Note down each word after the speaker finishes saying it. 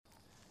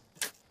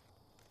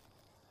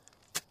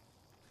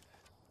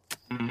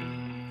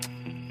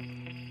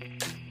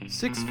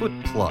6 Foot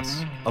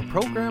Plus, a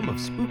program of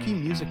spooky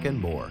music and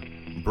more,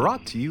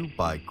 brought to you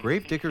by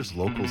Gravediggers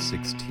Local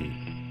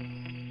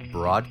 16.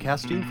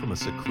 Broadcasting from a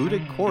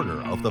secluded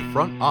corner of the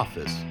front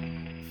office,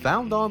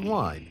 found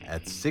online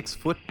at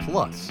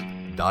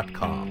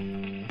 6footplus.com.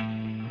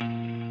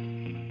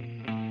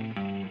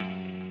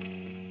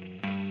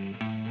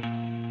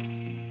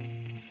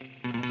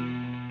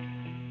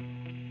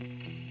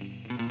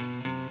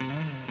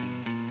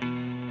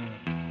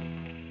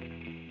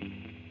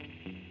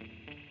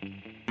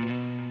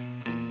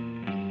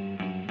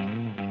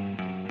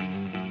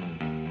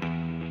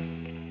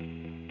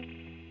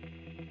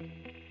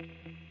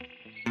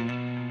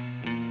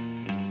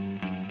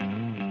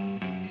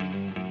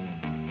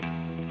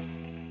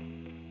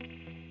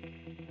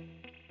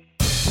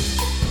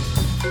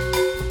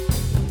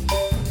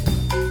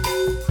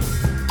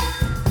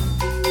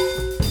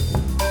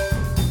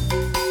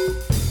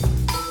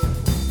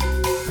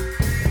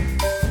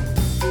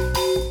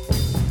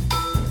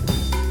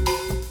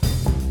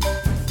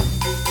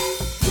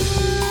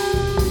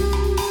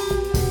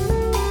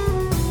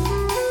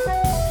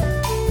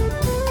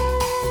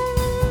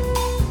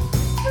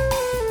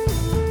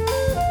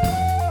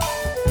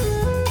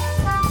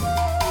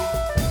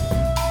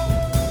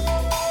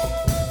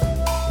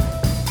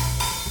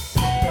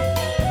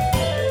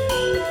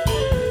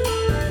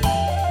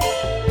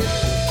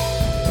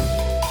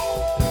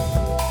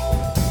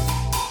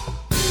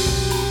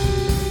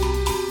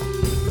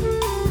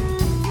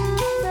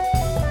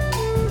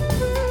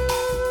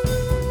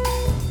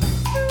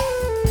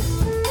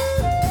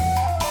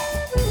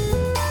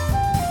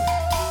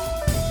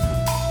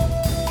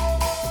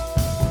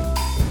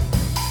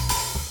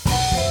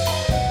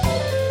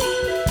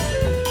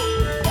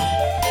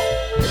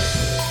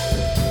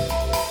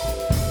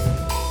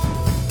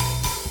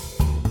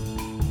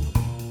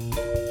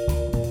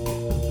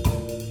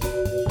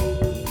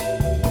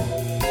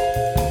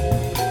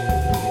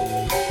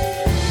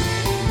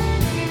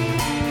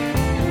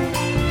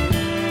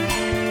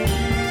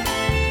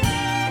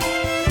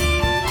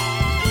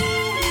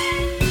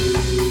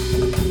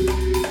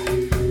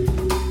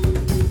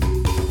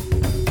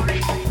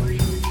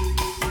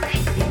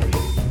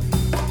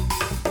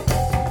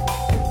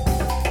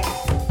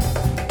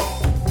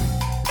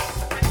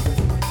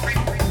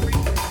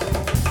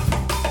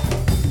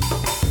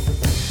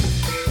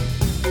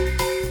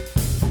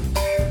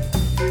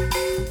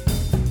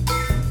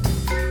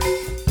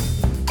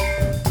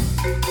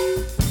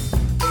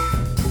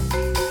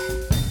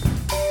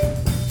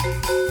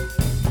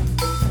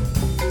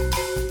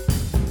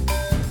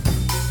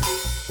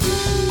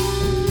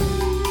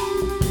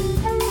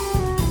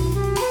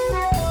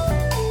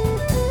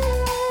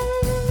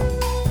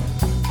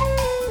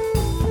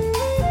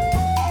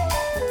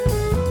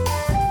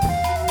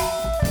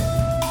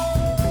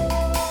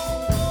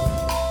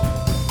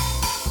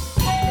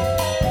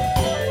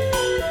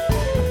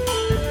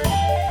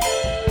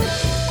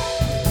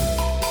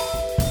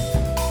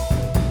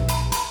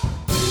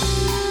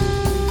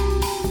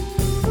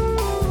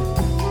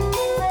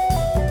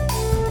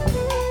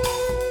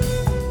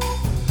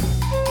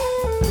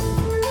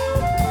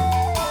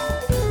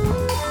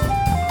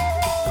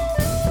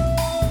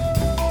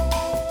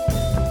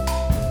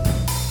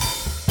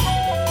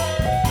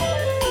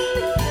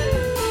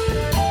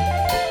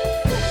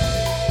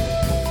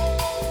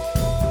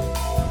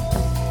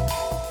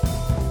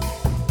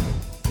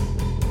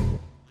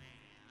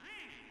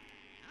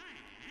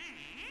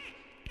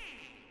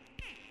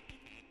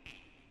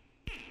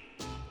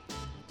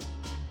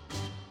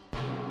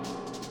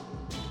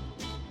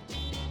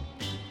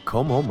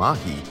 Komo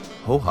Mahi,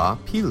 Hoha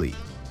Pili.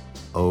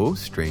 Oh,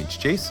 Strange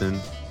Jason,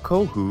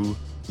 Kohu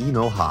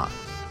Inoha.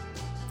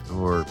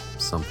 Or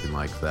something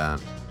like that.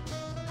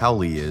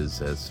 Howley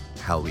is as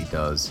Howley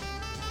does.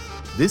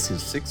 This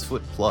is 6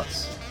 Foot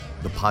Plus,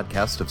 the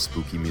podcast of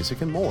spooky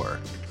music and more.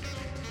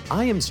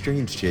 I am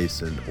Strange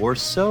Jason, or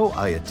so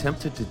I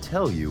attempted to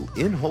tell you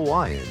in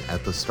Hawaiian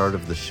at the start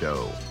of the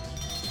show.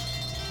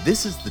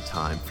 This is the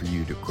time for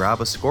you to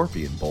grab a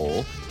scorpion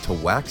bowl, to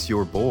wax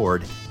your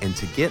board, and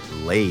to get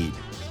laid.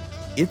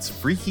 It's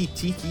Freaky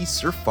Tiki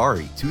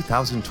Surfari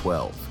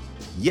 2012.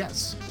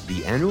 Yes,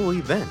 the annual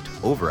event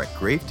over at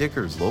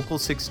Gravediggers Local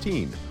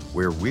 16,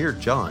 where Weird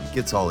John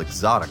gets all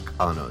exotic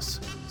on us,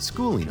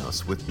 schooling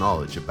us with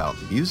knowledge about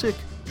music,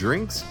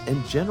 drinks,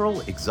 and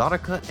general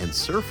exotica and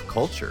surf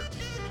culture.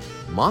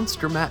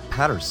 Monster Matt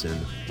Patterson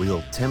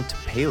will tempt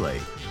Pele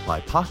by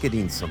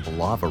pocketing some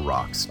lava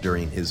rocks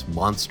during his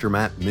Monster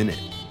Matt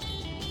Minute.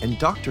 And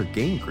Dr.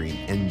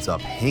 Gangrene ends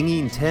up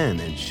hanging 10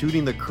 and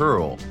shooting the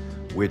curl,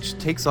 which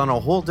takes on a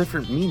whole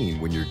different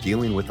meaning when you're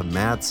dealing with a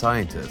mad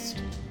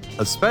scientist,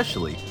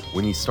 especially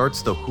when he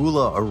starts to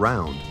hula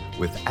around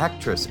with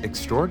actress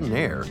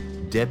extraordinaire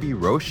Debbie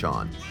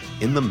Rochon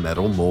in the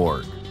Metal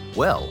Morgue.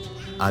 Well,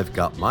 I've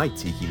got my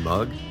tiki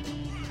mug.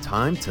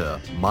 Time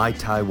to Mai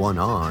Tai one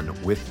on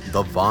with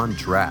the Von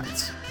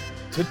Drats.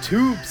 To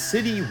Tube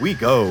City we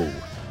go!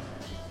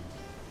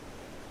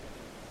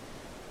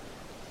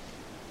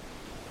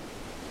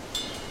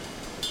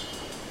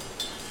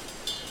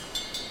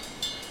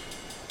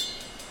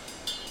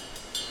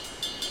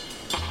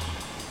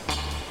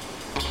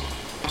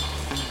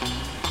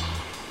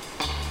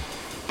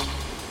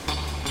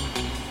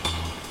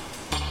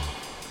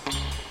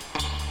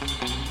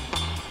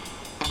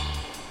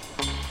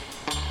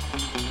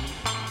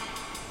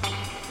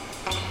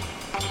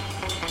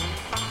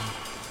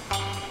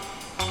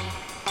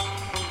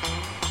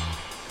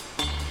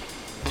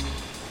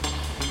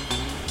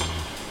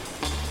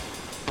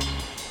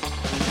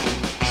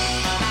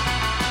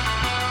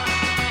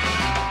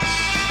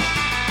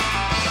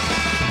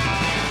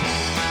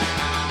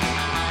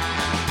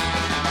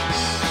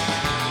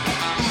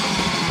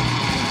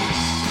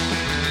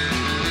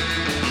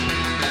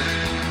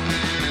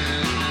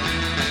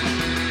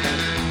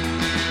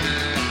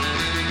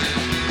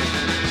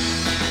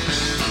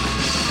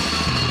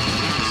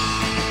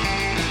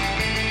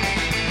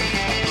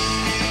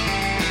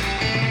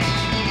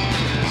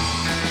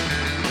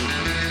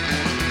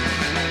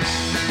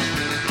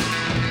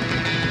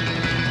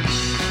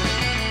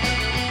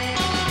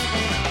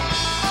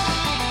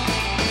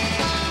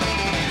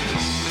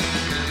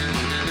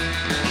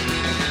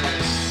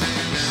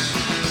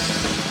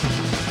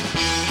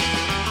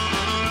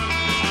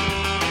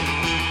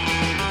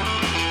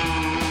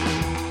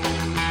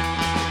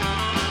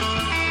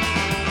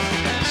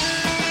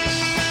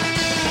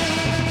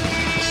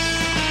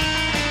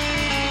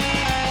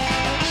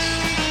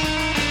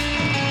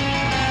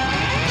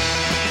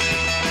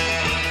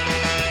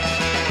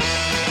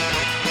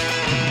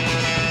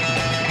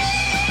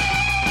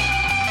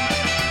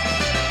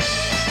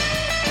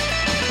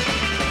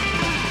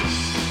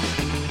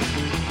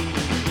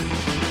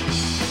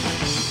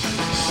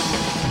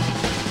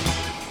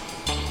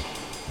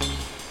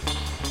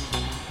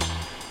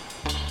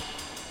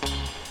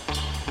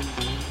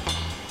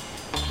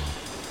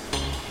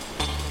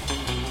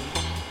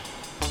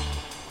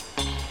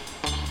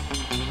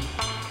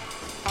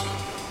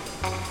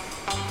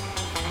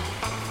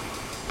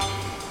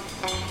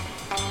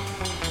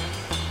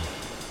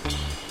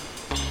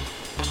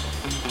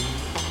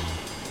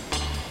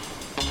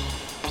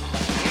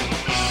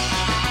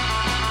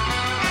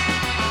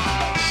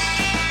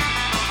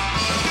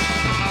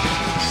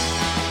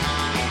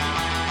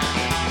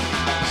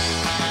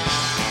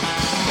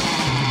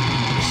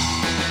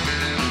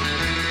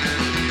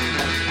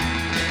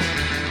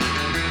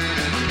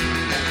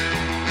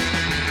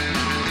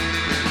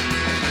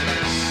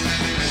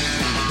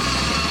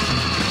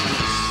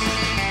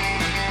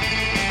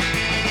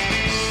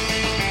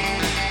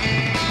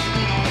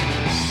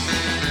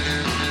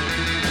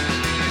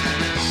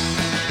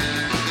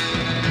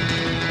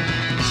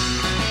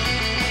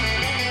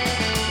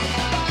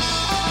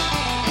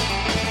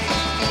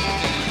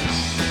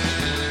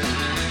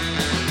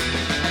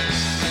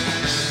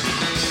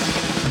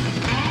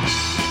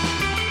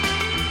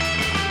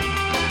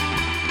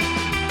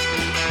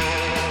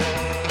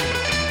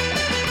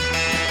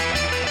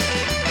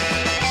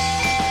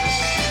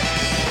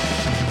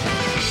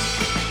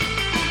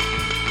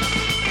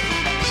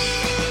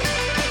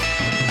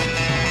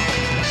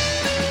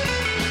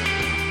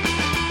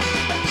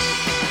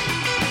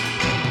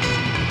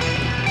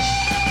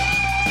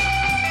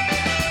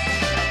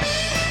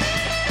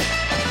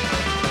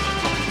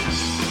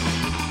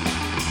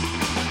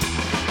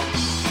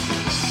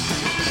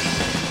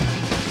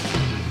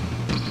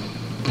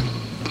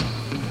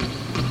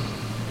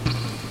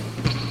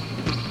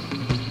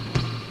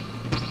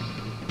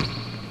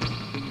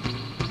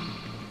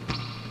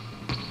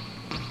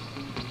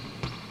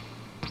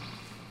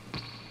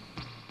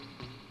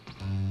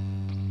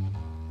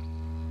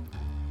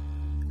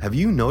 Have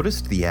you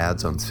noticed the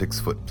ads on 6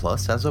 Foot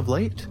Plus as of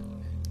late?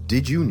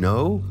 Did you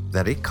know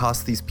that it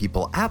costs these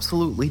people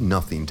absolutely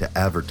nothing to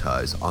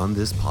advertise on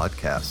this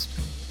podcast?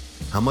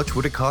 How much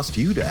would it cost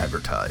you to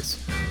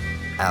advertise?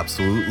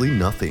 Absolutely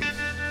nothing.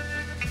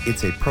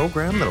 It's a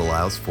program that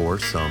allows for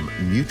some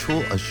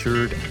mutual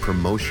assured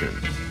promotion.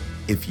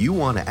 If you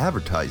want to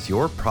advertise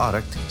your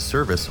product,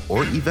 service,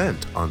 or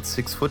event on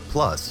 6 Foot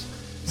Plus,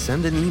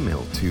 send an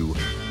email to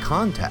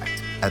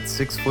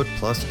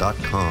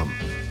contact@6footplus.com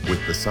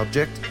with the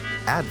subject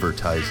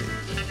advertising.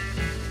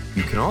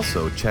 You can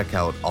also check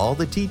out all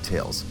the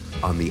details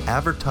on the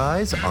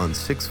Advertise on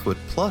 6 Foot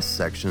Plus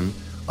section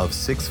of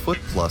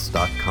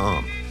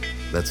 6footplus.com.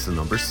 That's the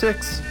number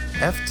 6,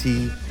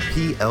 FTPLUS.com.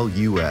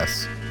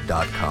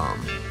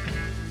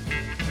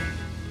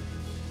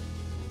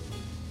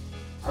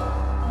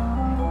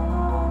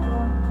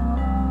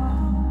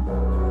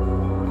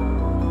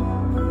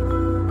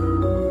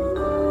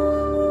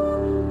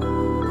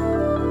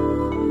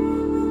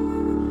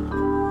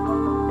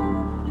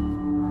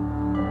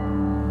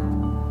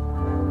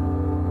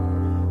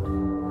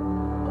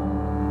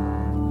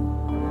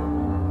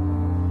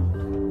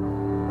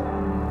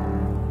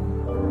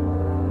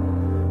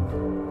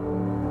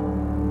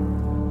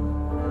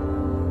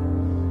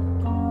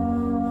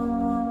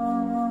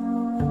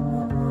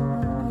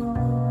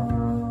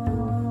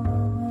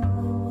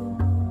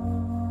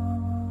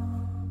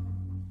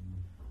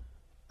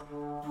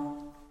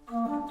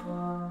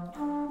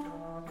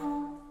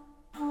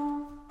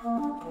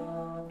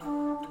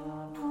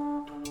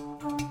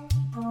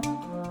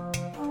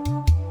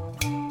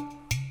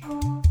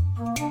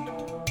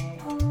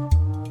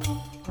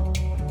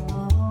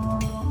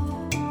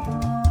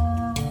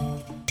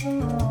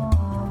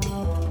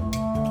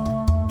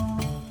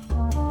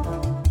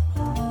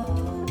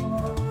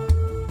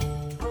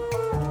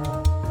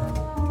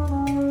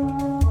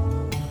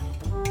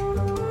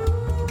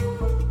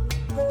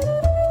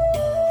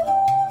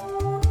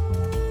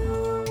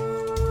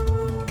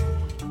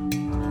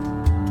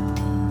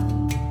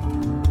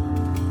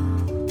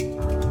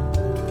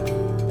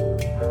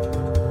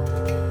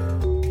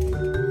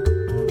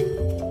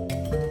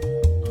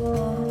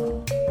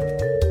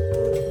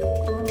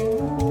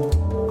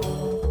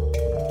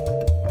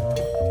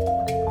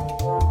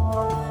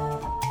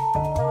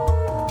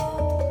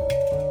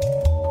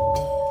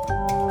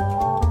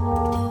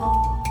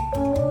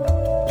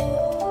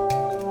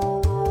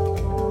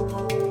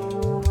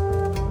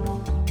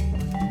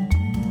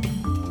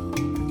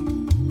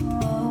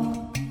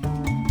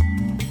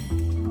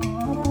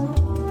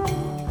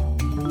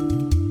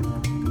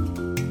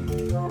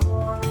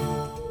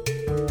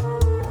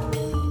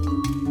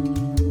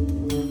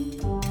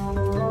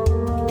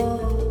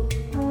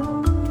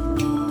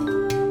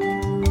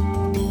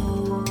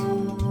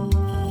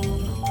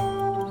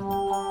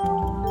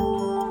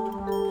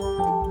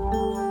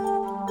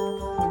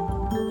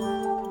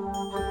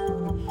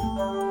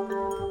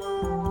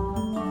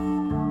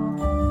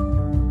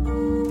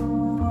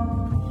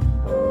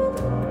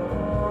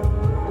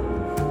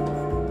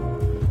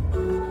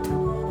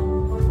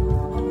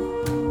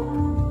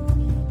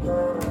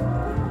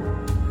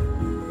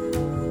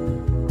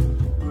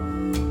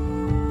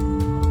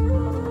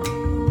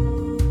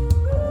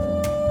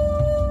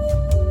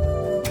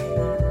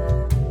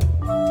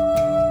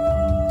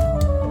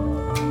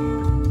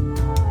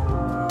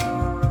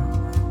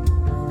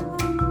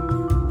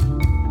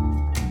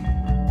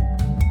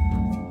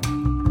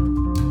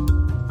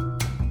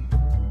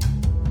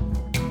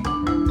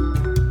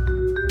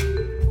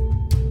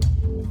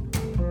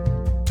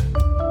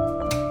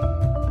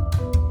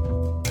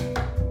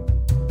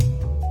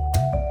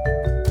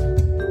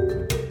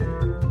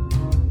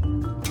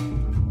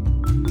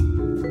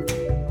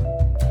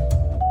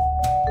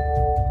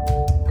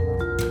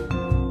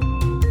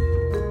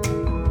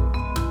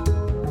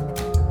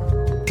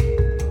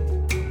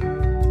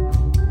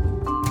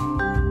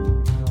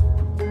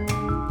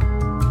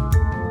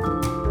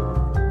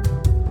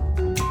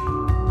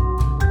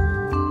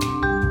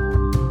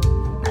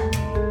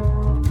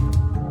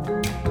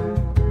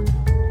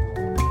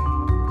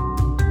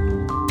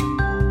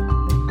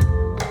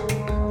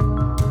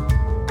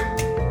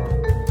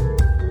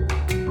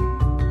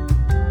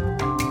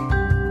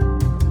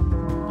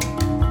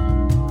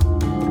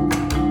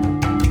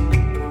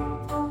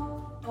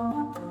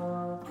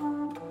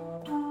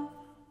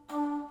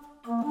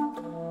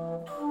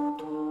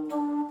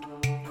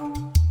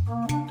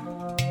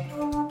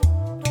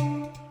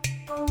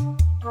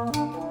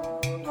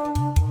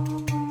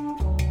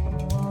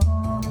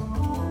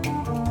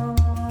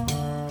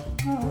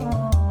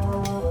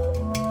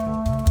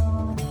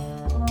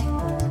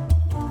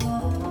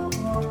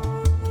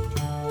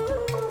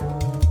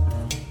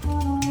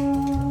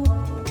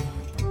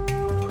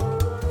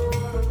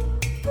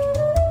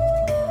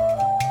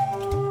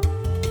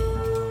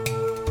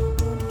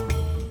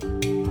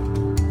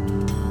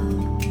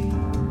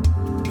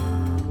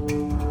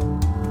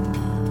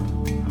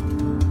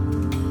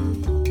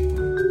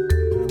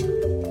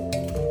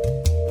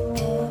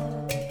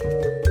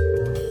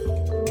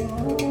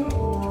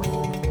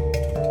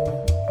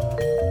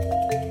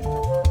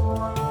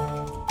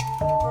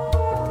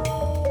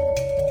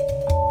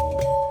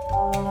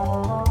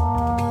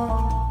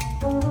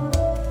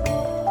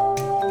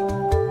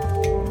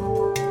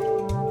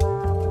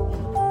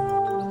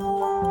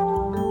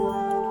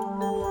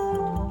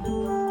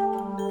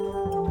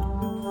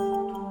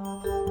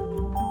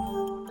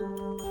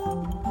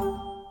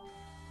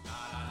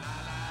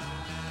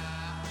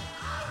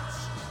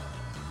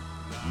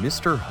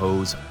 Mr.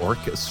 Ho's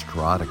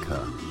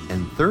Orchestratica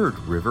and Third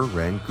River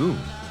Rangoon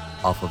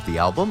off of the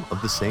album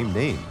of the same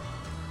name.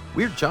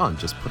 Weird John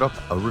just put up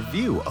a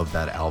review of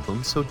that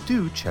album, so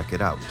do check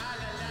it out.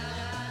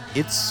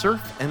 It's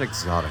surf and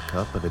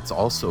exotica, but it's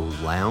also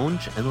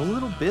lounge and a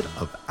little bit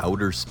of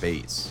outer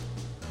space.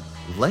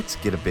 Let's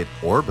get a bit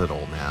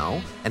orbital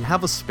now and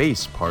have a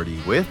space party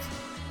with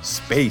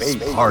Space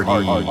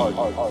Party.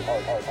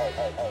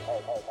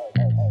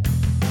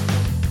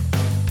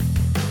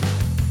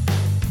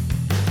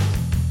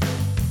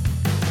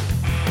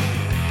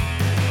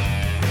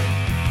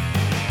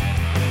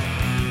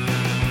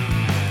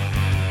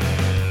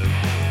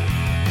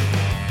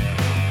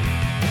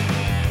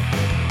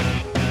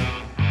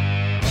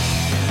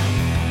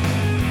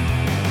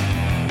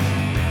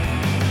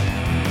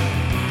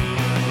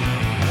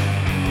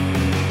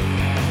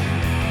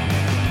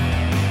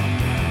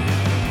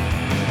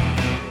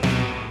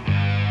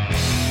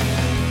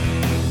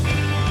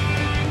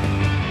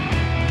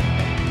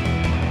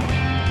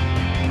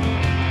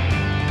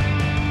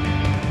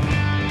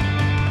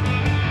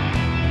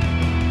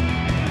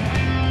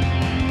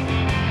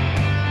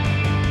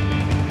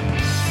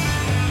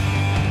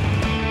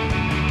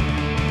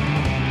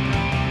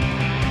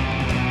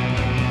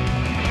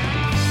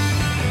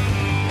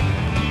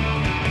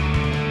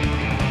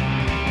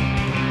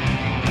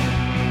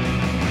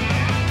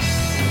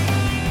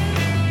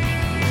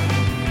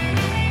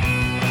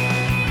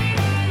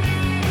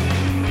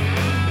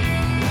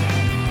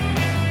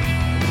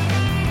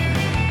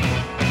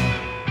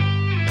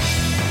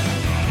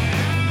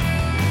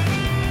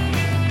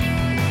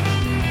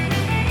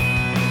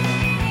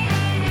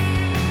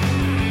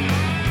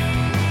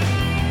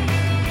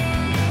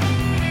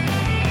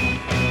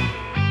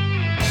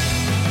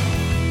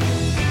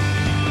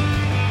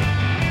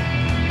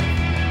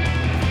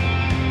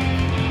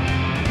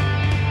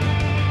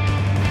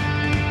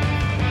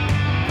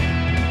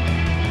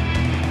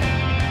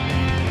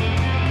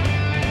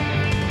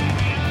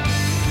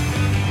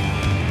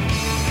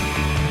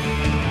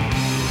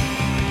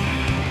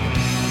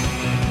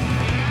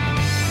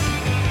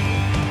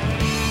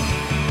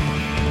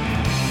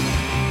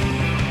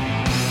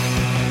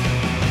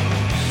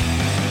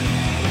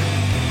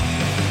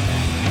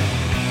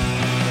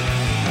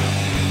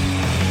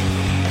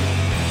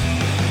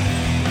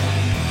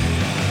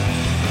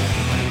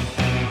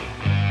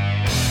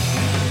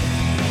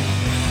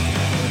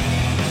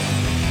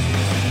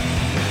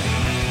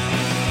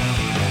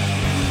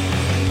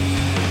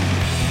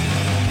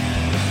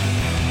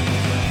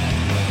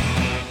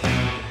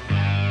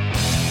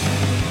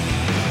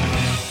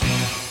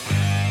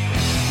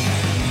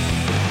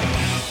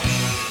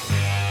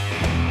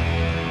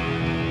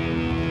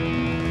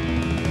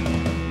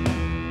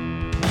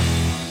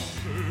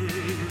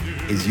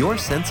 Is your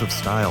sense of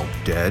style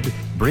dead?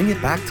 Bring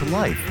it back to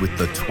life with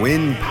the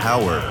twin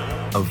power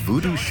of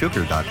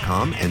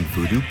VoodooSugar.com and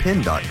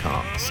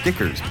VoodooPin.com.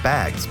 Stickers,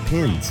 bags,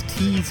 pins,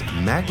 tees,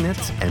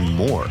 magnets, and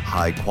more.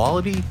 High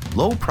quality,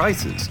 low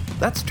prices.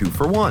 That's 2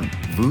 for 1.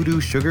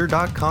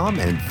 VoodooSugar.com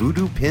and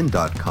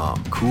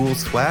VoodooPin.com. Cool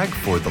swag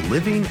for the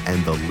living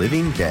and the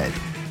living dead.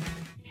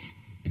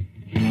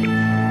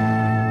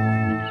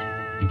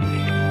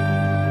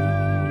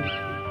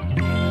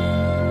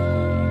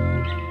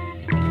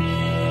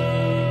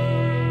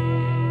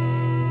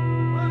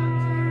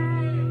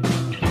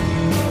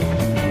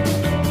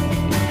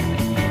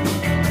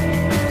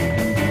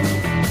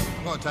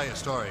 Tell you a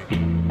story. It's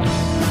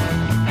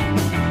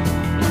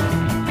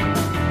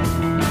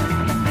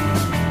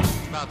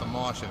about the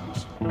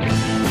Martians.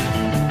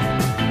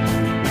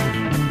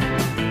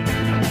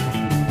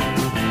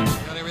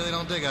 They really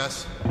don't dig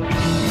us. In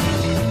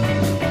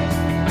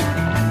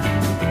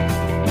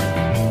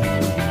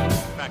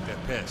fact, they're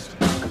pissed.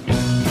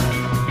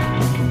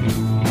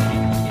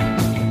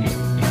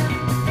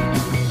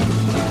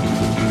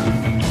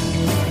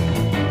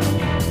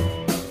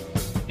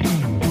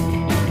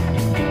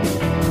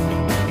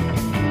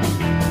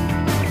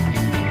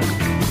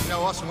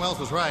 Orson Welles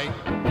was right.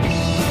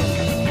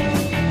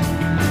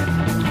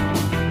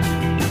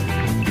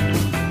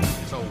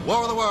 It's a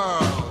war of the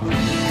world.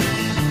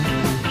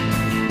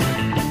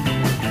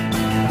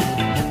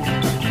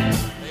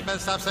 They better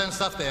stop sending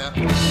stuff there.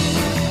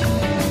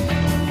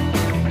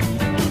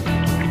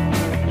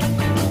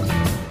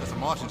 Because the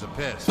Martians are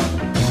pissed.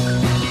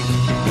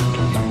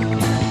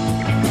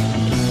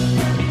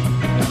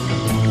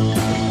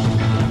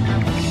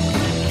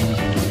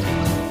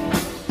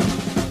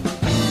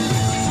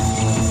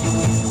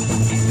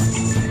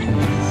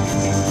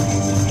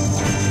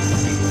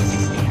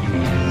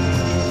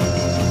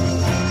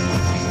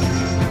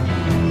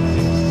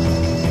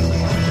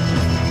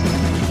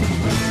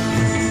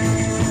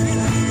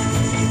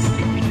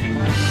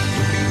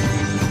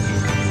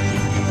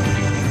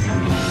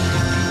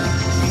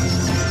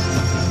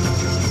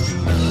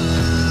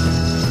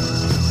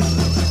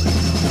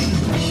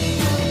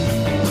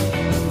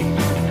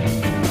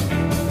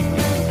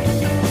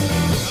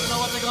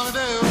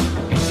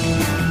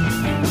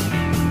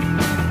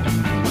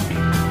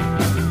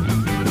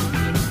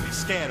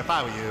 If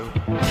I were you.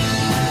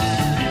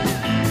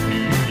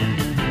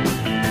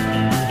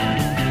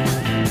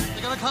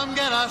 come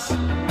get us.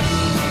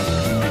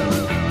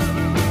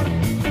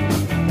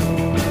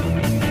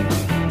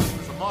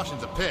 The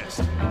Martians are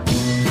pissed.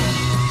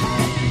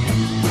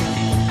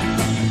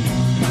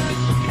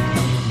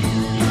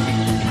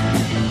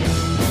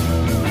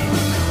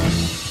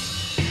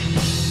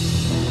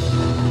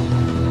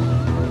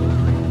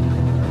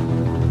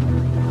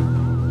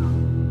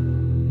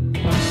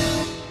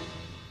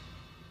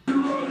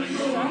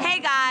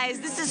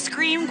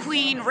 Scream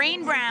Queen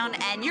Rain Brown,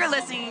 and you're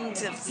listening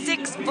to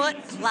 6 Foot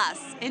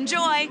Plus.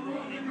 Enjoy!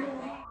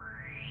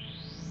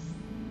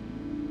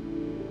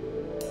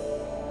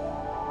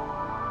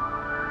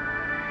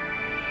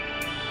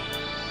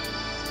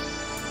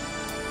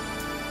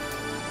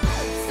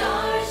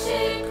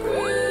 Starship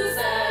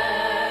Cruiser,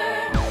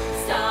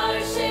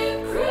 Starship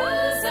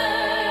Cruiser,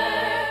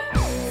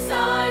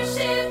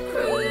 Starship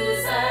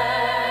Cruiser,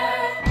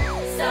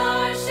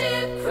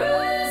 Starship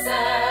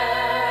Cruiser.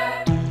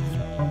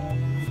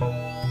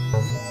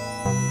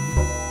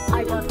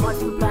 I don't want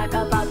to brag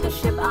about the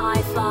ship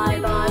I fly,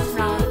 but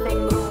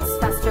nothing moves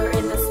faster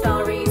in the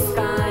starry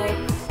sky.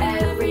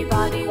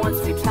 Everybody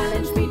wants to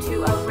challenge me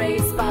to a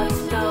race, but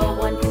no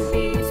one can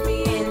beat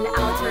me in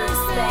outer space.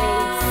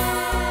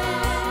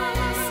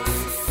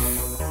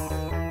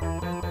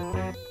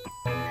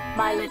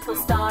 My little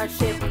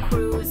starship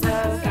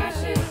cruiser,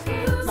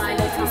 my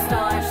little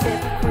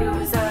starship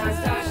cruiser,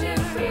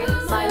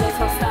 my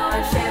little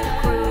starship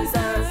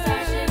cruiser,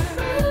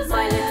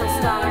 my little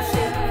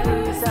starship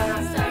cruiser.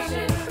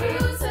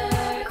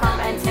 Come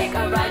and take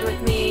a ride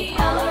with me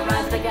all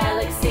around the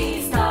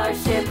galaxy.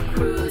 Starship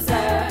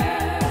cruiser,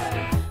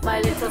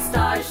 my little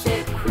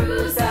starship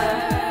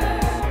cruiser.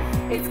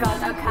 It's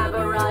got a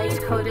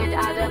cavorite-coated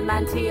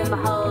adamantium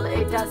hull.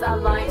 It does a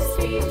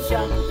light-speed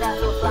jump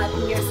that'll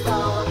flatten your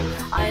skull.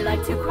 I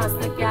like to cross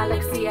the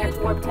galaxy at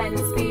warp 10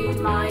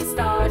 speed. My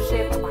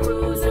starship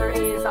cruiser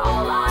is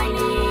all I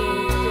need.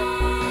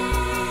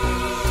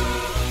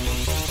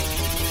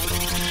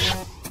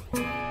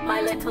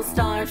 My little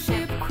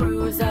starship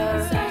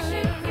cruiser,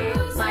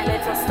 my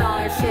little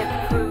starship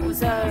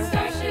cruiser,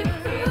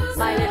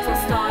 my little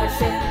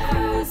starship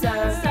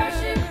cruiser,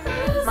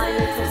 my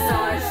little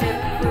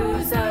starship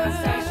cruiser.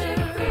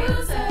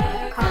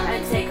 Come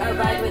and take a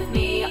ride with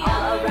me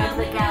all around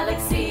the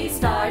galaxy.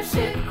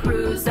 Starship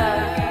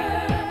cruiser,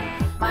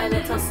 my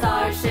little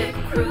starship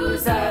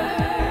cruiser.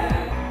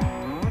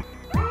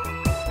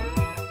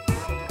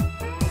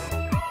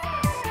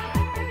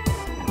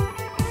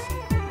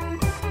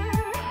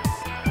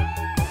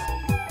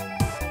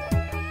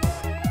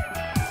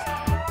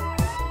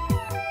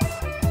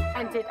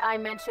 And did I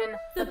mention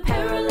the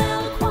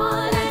parallel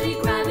quad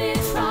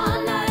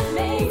anti-gravitron that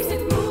makes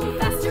it move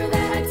faster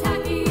than a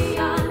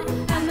tachyon?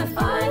 And the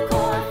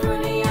 5-core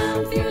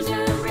Frunium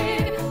fusion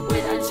rig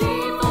with a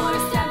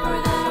G-force damper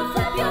that'll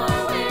flip your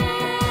wig.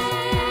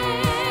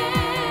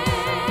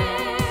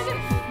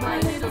 My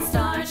little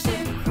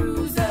starship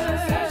cruiser,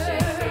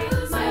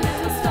 my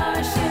little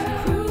starship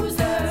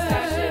cruiser,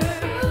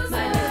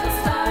 my little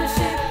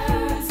starship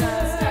cruiser,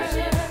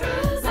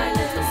 my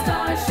little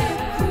starship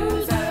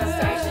cruiser.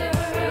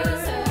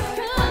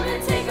 Come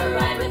and take a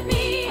ride with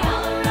me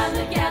all around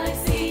the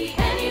galaxy.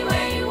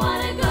 Anywhere you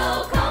wanna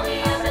go, call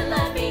me up and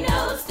let me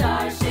know.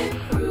 Starship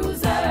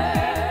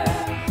cruiser,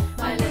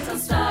 my little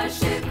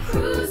starship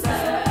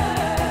cruiser.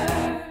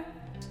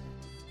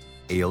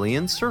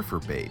 Alien Surfer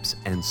Babes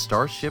and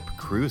Starship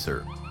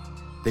Cruiser.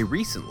 They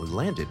recently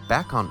landed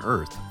back on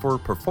Earth for a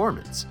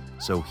performance,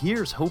 so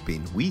here's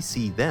hoping we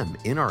see them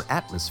in our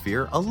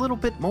atmosphere a little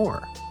bit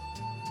more.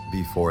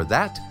 Before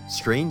that,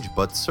 Strange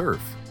But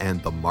Surf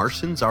and The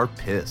Martians Are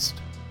Pissed.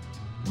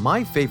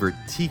 My favorite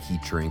tiki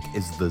drink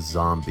is the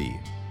Zombie,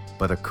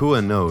 but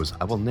Akua knows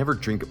I will never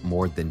drink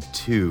more than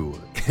 2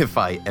 if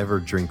I ever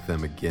drink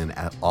them again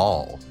at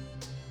all.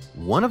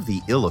 One of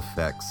the ill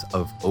effects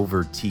of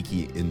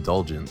over-tiki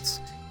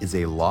indulgence is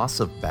a loss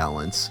of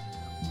balance,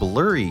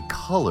 blurry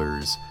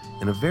colors,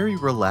 and a very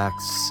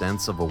relaxed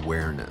sense of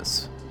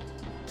awareness.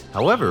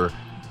 However,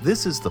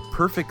 this is the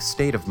perfect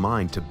state of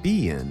mind to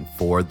be in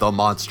for the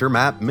Monster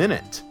Map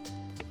Minute.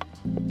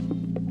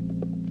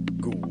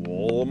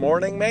 Good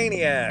morning,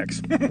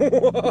 maniacs!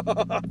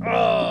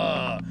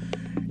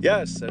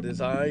 Yes, it is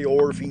I,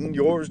 your fiend,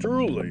 yours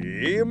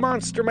truly,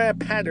 Monster Map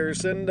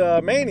Patterson,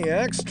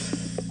 maniacs.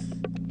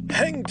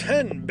 Hang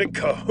 10, big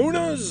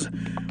kahunas!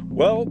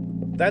 Well,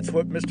 that's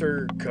what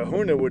Mr.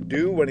 Kahuna would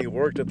do when he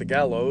worked at the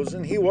gallows,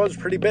 and he was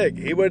pretty big.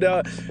 He would,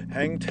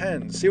 hang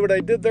 10. See what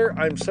I did there?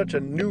 I'm such a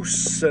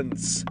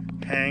nuisance.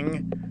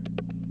 Hang.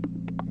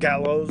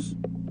 Gallows.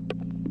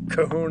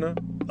 Kahuna.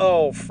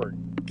 Oh,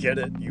 forget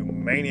it, you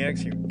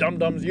maniacs, you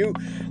dum-dums, you.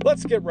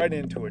 Let's get right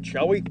into it,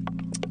 shall we?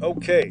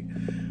 Okay.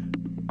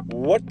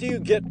 What do you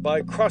get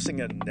by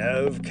crossing a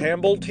Nev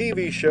Campbell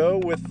TV show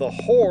with the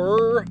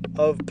horror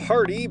of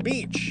Party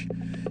Beach?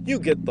 You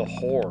get the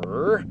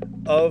horror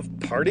of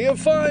Party of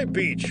 5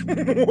 Beach.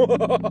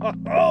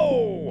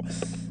 Oh!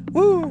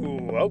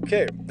 Woo!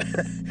 Okay.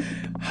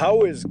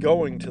 How is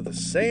going to the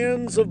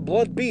sands of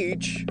Blood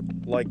Beach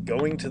like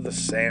going to the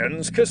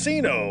Sands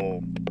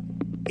Casino?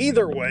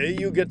 Either way,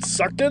 you get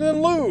sucked in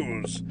and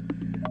lose.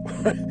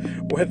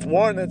 With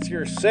one, it's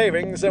your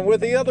savings, and with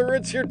the other,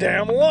 it's your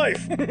damn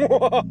life.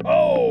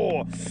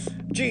 Whoa!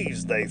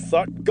 Geez, they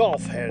thought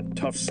golf had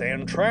tough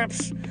sand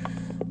traps.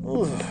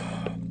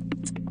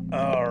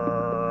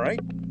 Alright,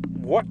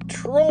 what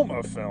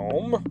Troma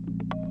film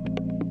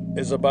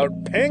is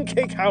about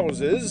pancake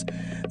houses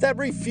that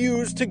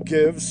refuse to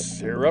give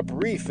syrup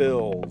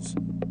refills?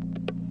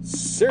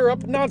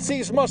 Syrup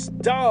Nazis Must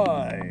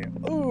Die.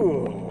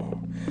 Ooh.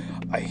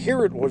 I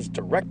hear it was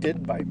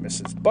directed by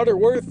Mrs.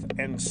 Butterworth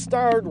and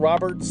starred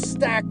Robert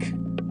Stack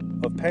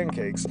of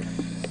Pancakes.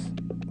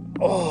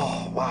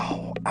 Oh,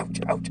 wow. Ouch,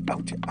 ouch,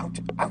 ouch,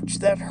 ouch, ouch.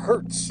 That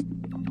hurts.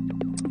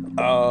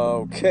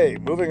 Okay,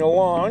 moving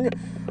along.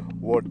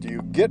 What do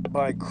you get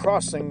by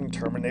crossing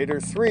Terminator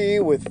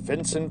 3 with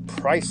Vincent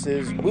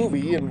Price's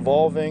movie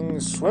involving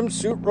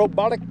swimsuit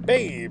robotic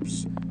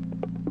babes?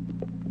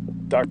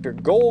 Dr.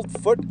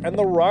 Goldfoot and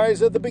the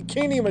Rise of the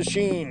Bikini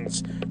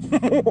Machines.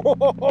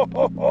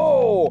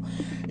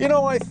 You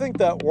know, I think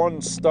that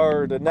one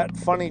starred Annette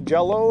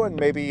Funicello and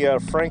maybe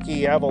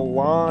Frankie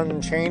Avalon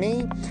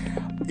Chaney.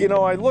 You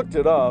know, I looked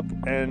it up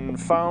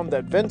and found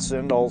that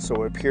Vincent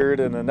also appeared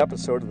in an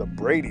episode of The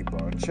Brady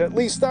Bunch. At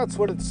least that's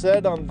what it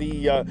said on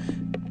the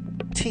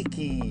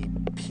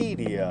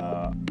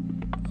Tikipedia.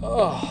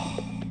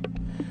 Ugh.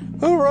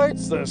 Who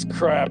writes this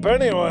crap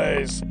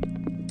anyways?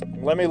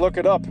 Let me look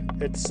it up.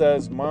 It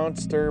says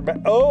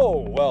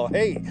oh, well,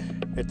 hey,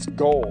 it's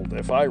gold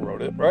if I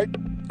wrote it, right?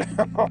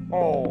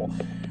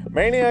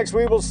 Maniacs,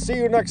 we will see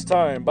you next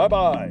time.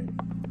 Bye-bye.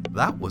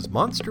 That was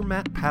Monster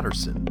Matt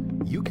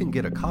Patterson. You can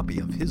get a copy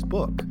of his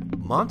book,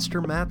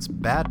 Monster Matt's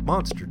Bad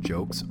Monster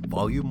Jokes,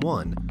 Volume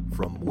 1,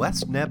 from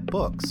West Neb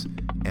Books,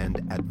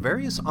 and at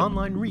various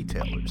online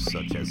retailers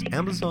such as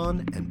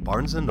Amazon and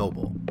Barnes &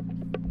 Noble.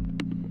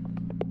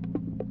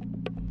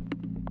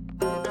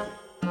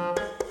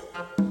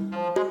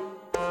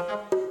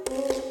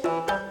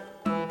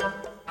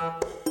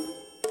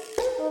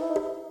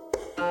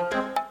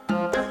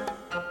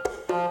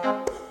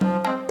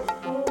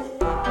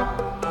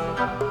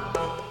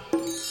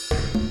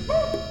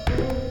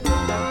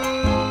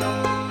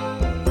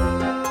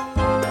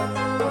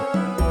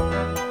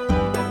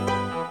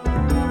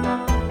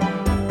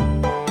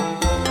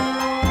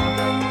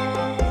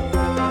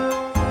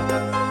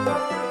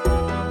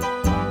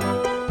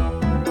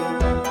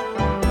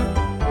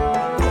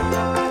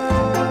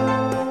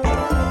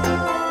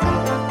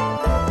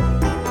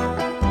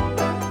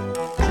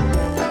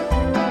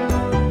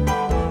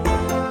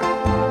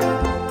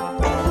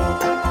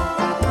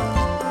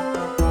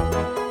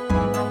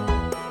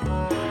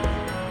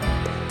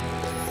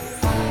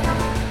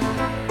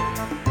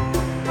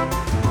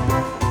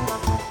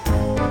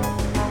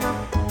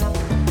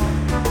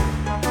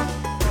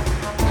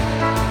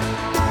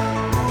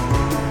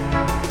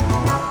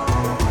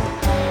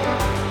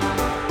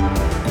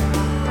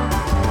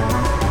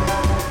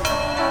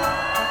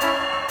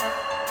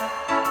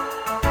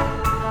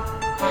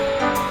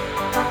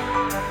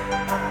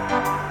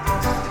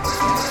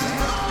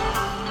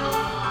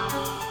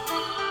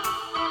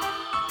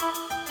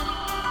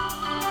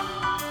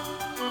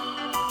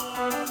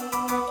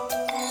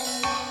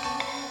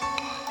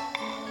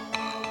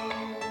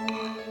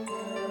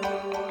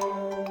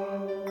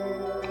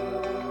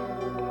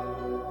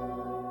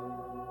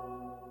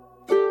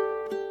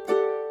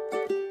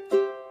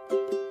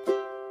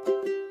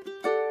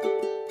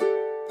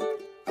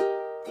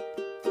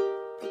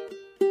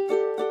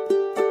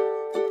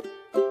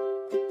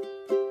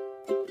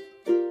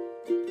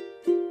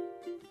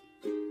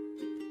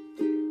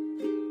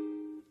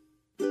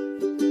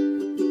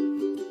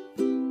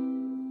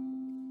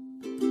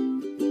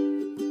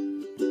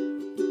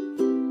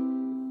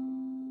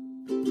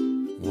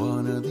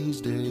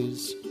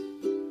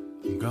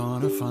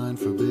 find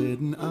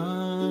Forbidden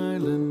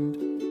Island,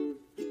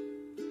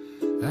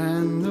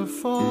 and the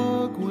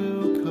fog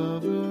will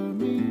cover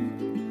me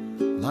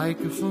like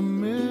a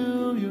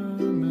familiar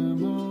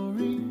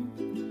memory,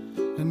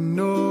 and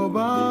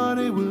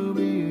nobody will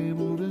be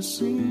able to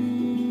see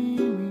me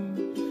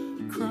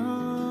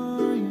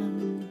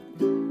crying.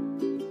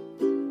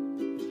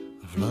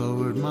 I've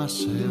lowered my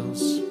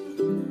sails,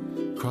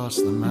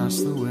 crossed the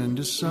mast, the wind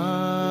is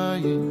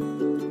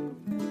sighing.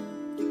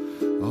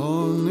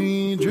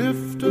 Only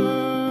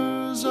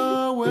drifters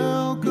are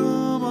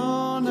welcome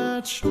on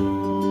that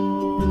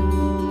shore.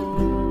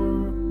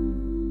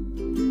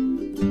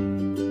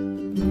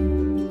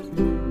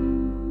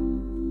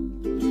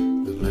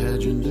 The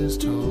legend is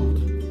told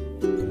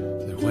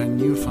that when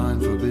you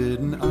find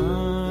Forbidden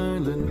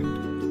Island,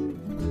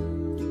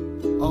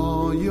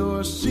 all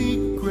your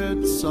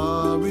secrets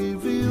are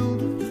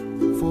revealed.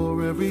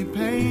 For every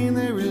pain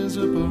there is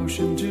a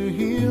potion to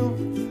heal.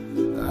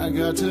 I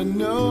got to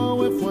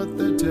know if what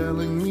they're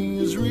telling me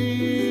is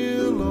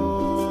real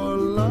or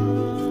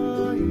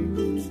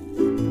lying.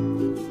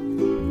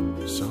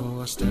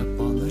 So I step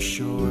on the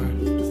shore.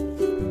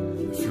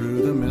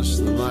 Through the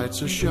mist the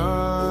lights are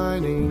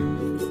shining.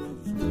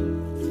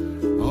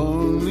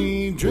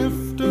 Only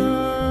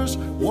drifters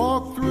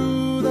walk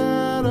through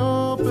that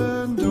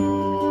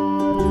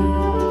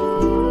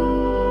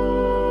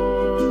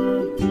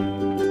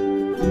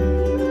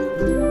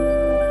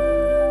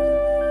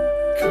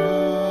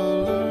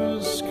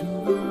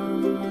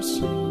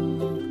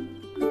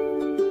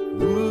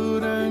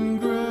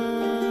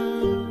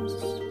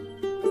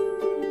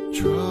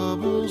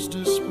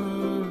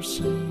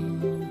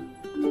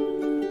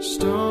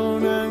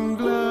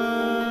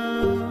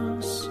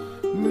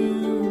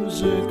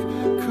music,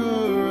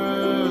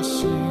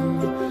 caressing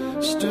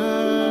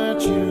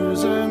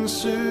statues and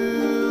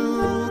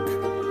silk.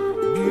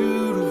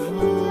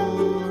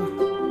 Beautiful,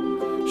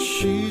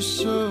 she's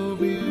so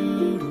beautiful.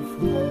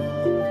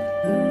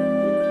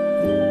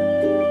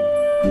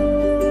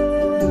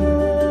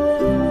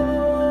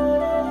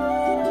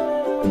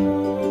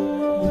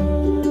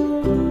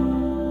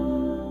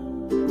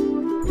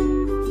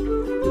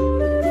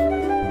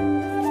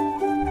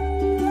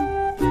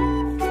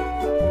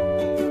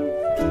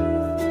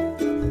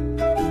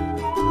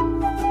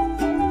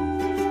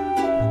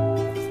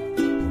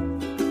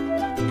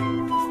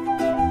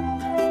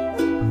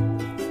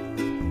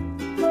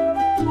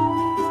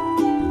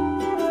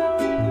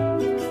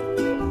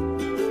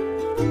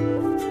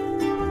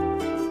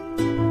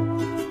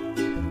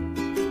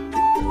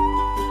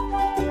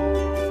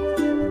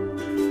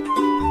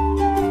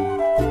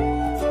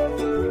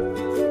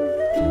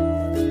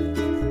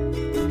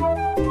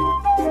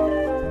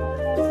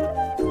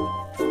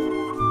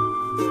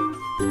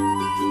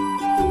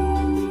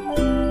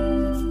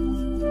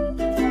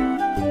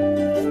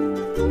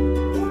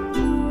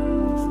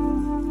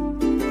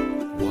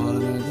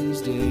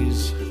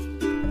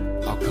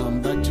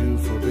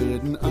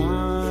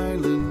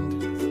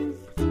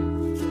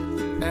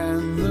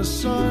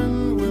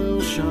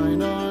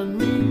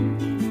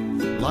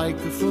 Like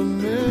a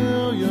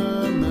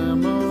familiar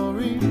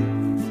memory,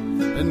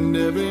 and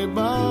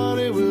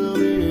everybody will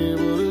be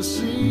able to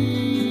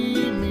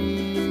see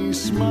me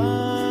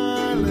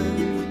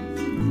smiling.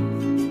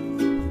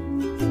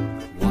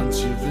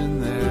 Once you've been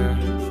there,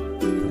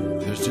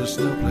 there's just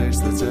no place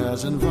that's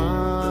as inviting.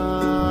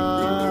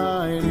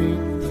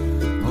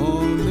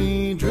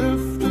 Only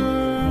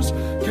drifters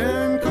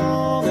can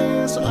call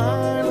this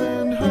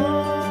island home.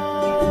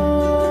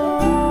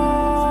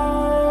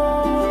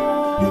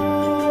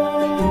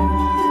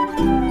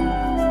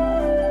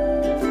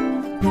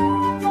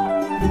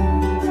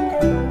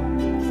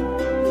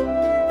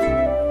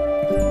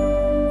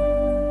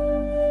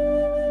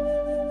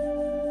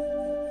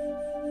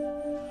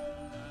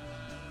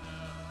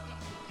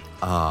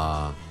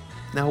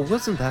 Now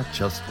wasn't that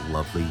just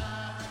lovely?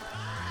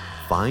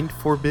 Find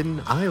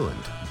Forbidden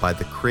Island by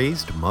the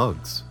Crazed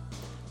Mugs.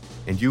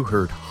 And you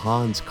heard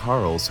Hans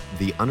Karl's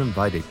The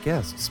Uninvited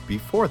Guests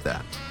before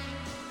that.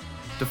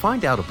 To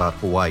find out about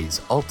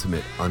Hawaii's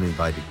ultimate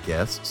uninvited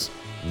guests,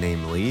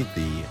 namely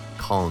the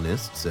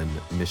colonists and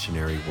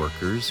missionary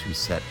workers who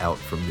set out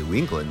from New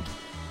England,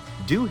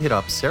 do hit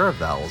up Sarah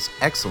Vowell's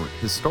excellent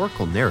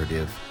historical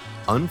narrative,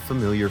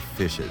 Unfamiliar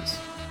Fishes.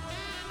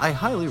 I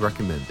highly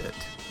recommend it.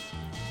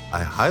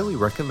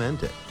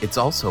 It's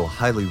also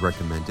highly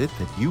recommended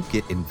that you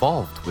get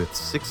involved with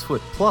 6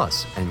 Foot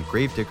Plus and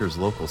Gravediggers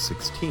Local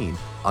 16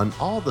 on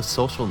all the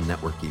social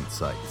networking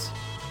sites.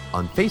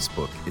 On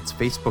Facebook, it's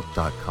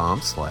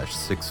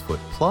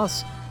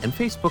facebook.com/6footplus and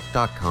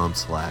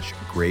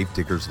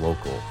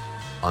facebook.com/gravediggerslocal.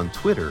 On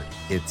Twitter,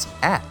 it's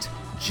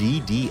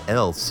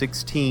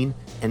 @GDL16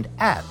 and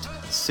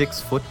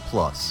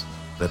 @6footplus.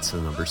 That's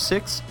the number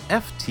 6,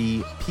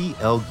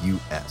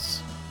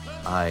 FTPLUS.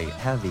 I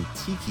have a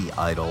tiki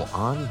idol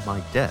on my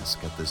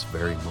desk at this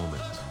very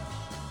moment.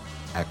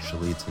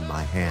 Actually, it's in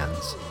my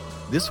hands.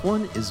 This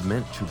one is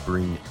meant to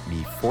bring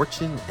me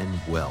fortune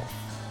and wealth.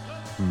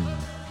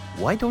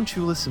 Why don't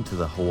you listen to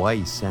the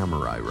Hawaii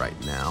Samurai right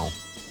now?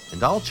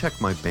 And I'll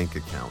check my bank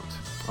account.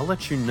 I'll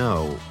let you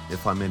know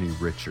if I'm any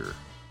richer.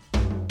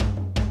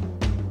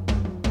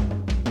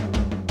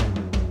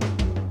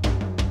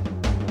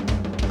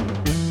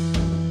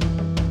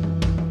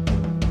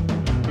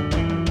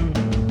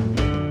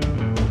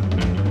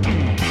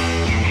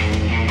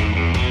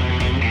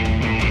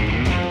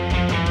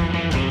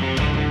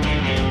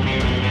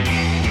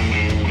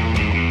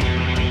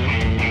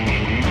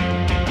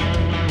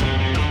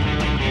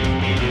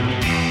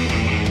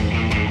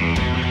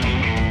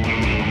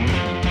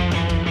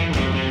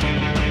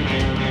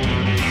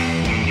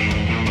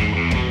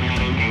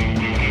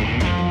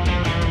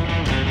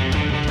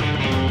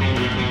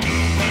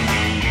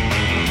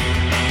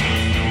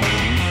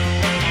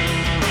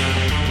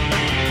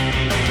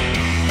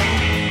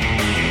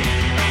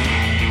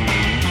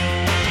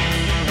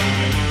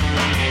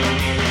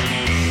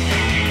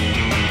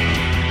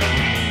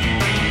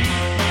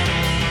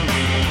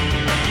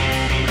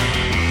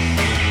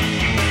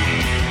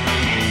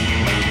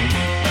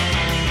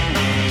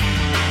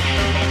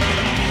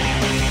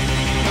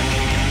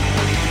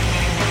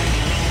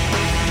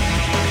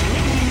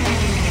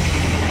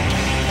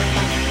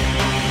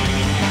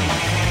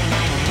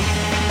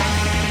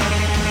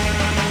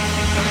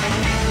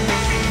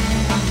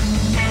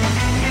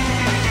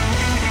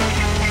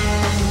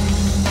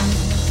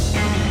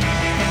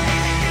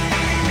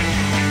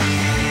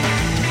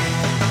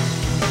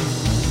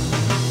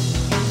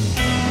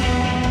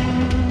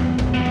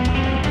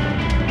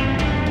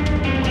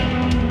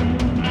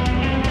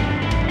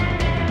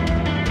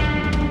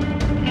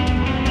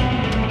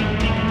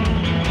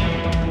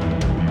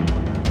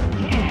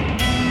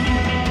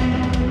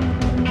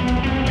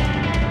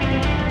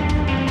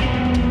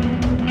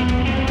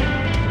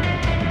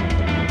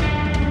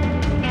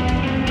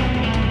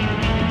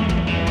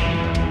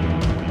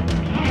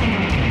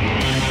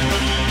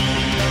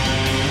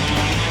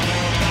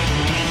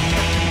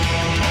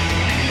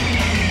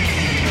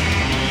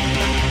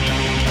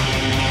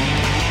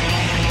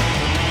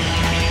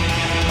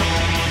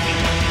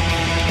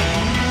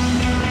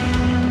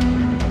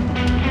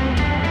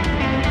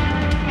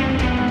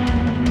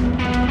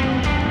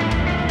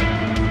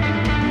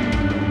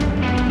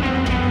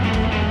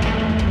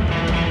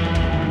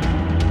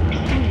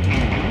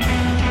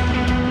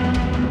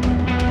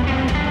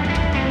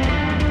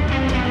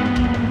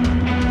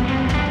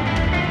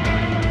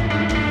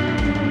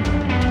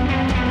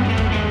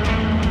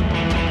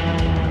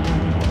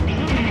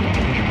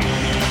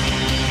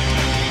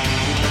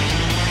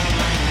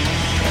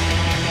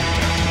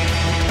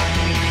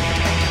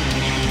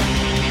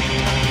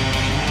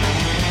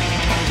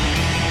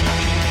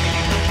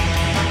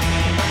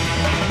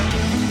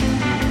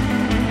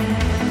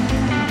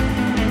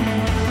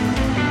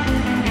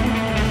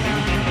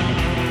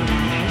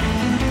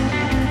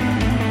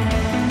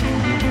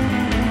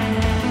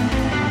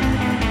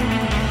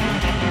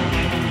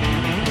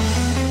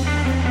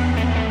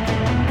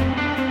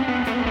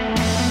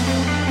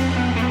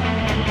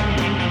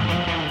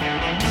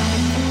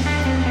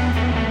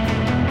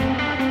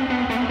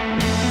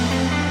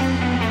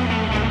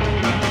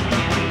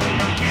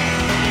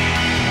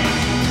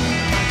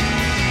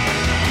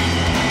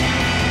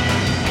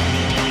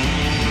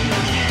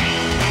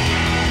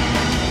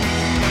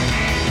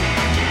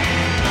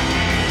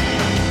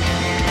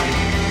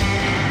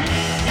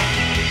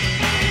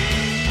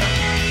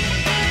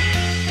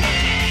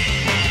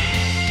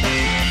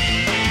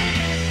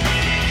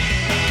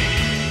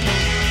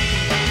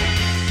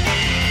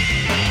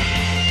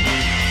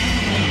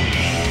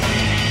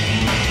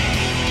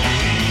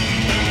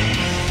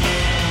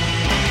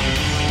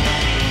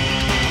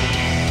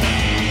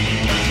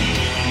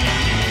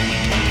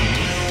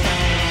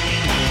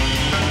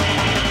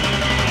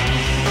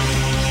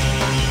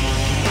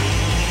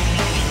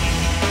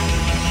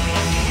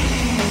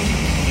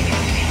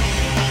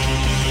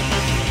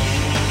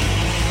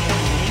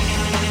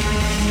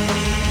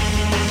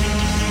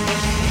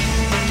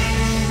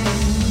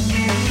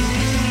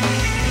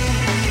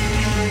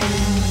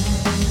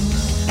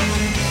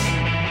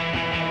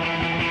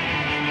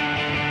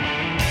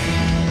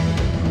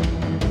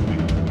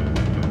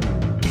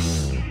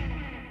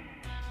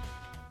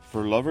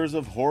 lovers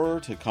of horror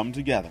to come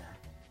together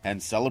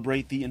and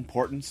celebrate the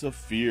importance of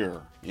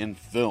fear in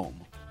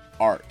film,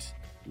 art,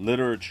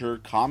 literature,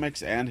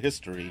 comics, and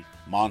history,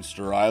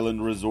 Monster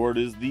Island Resort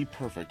is the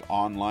perfect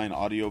online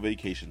audio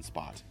vacation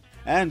spot.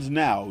 And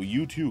now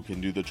you too can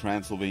do the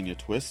Transylvania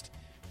twist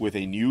with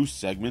a new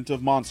segment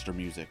of monster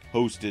music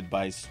hosted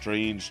by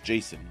Strange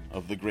Jason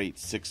of the Great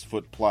 6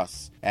 Foot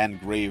Plus and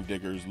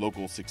Gravediggers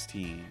Local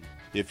 16.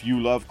 If you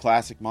love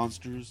classic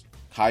monsters,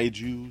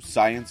 kaiju,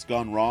 science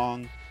gone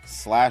wrong,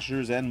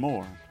 slashers, and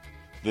more,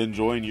 then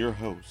join your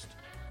host,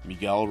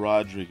 Miguel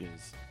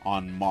Rodriguez,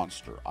 on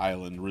Monster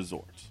Island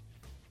Resort,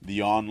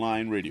 the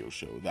online radio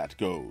show that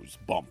goes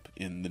bump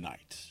in the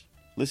night.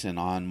 Listen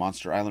on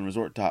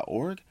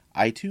monsterislandresort.org,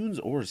 iTunes,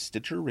 or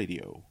Stitcher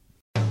Radio.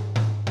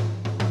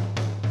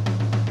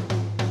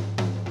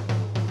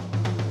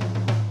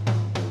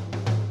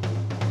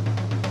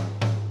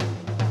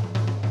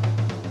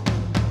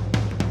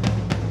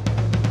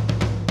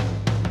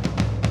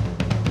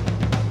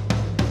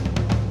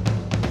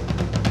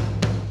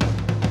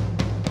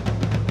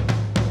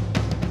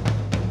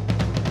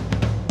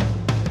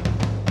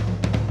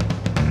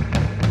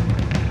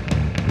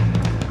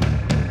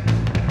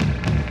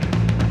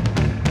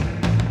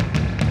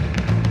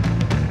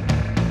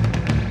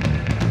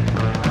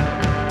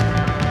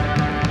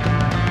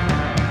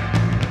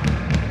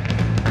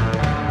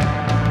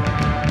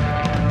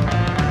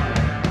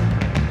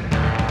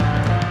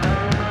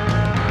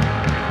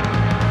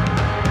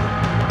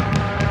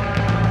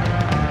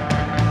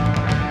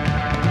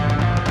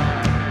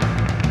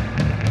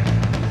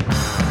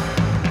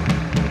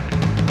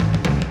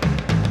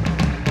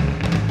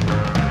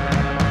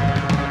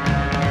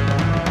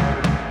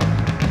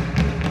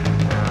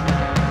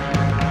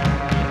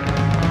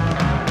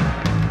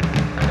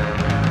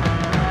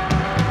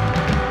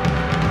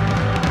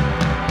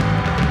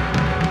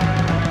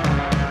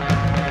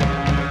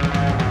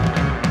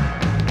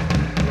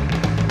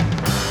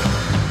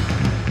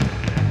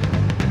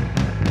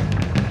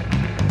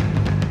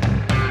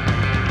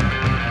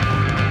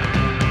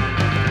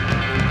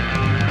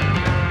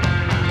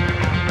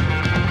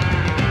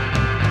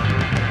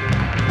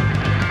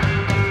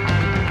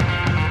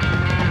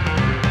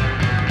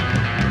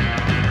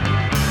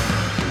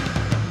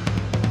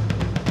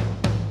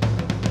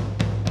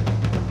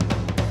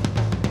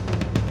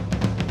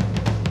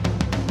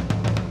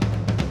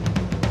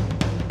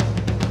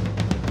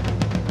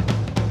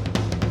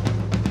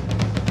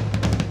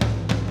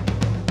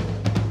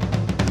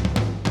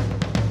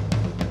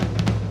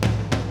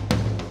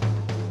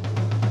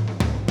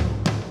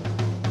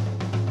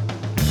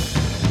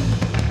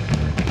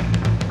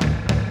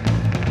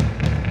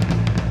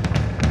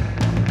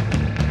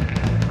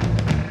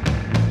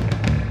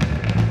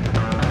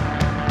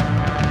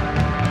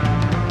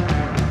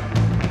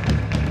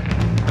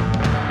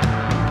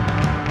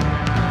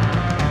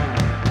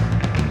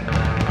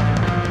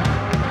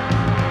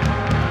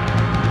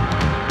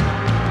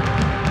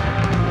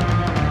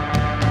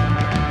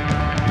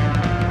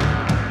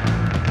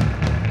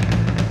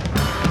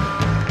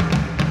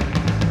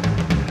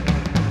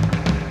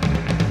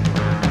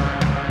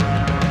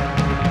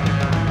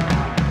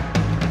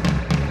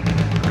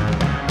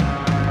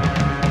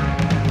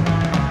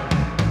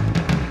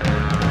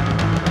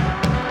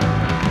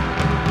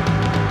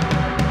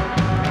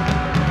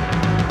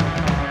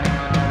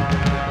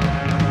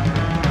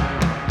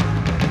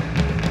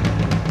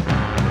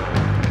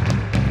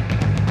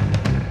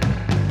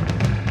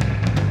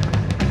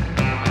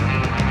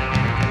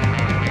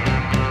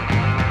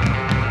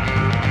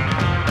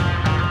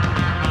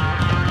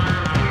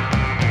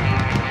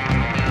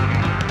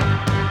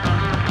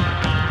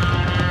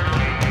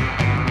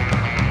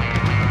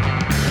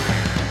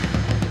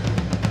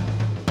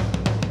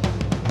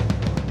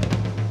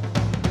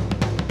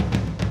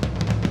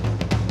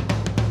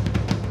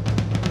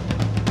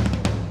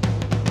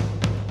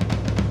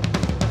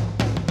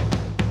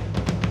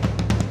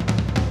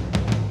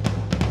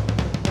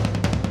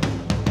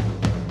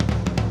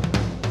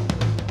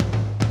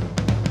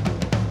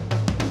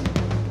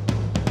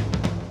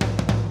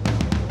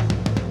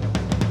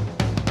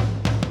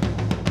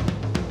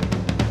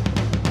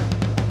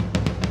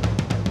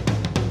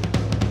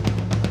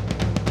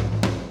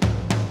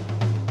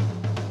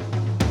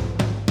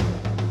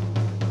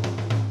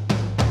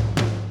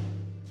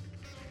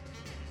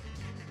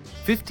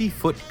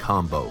 "50-foot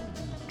combo,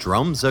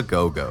 drums a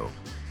go-go."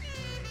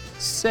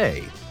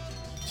 Say,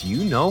 do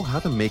you know how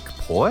to make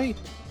poi?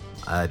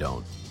 I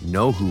don't.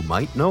 Know who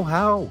might know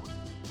how?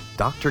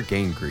 Dr.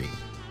 Gangrene.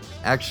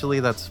 Actually,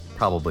 that's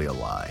probably a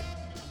lie.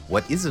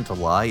 What isn't a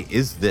lie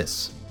is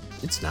this.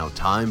 It's now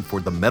time for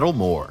the Metal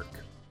Morgue.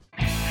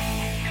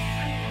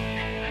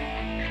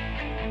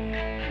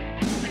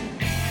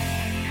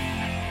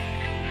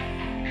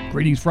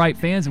 Greetings, Fright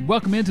fans, and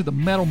welcome into the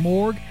Metal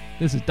Morgue.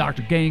 This is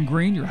Dr.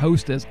 Gangrene, your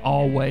host as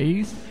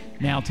always.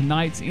 Now,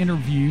 tonight's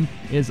interview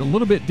is a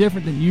little bit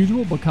different than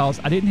usual because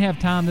I didn't have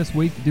time this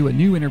week to do a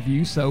new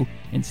interview, so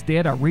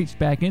instead I reached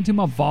back into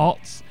my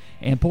vaults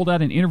and pulled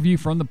out an interview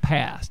from the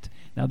past.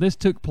 Now, this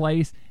took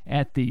place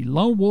at the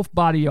Lone Wolf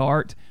Body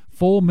Art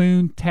Full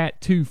Moon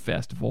Tattoo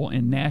Festival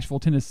in Nashville,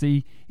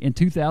 Tennessee in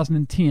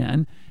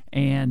 2010.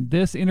 And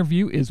this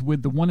interview is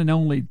with the one and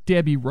only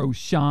Debbie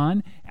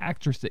Rochon,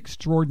 actress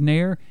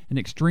extraordinaire, an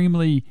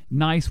extremely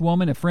nice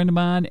woman, a friend of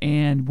mine,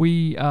 and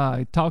we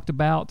talked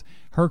about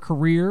her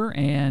career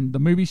and the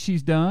movies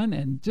she's done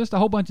and just a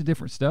whole bunch of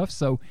different stuff.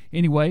 So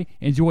anyway,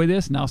 enjoy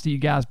this, and I'll see you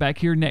guys back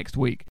here next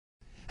week.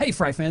 Hey,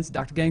 Fright fans,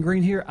 Dr.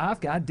 Gangrene here. I've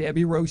got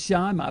Debbie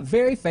Rochon, my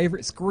very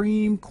favorite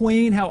Scream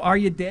Queen. How are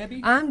you, Debbie?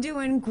 I'm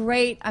doing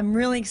great. I'm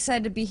really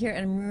excited to be here,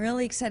 and I'm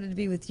really excited to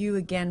be with you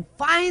again.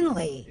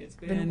 Finally! It's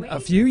been a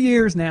few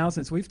years now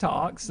since we've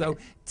talked, so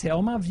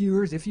tell my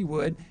viewers, if you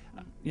would,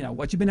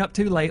 what you've been up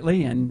to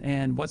lately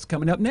and what's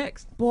coming up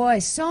next. Boy,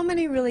 so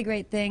many really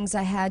great things.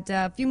 I had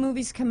a few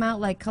movies come out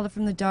like Color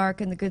from the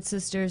Dark and The Good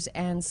Sisters,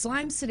 and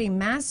Slime City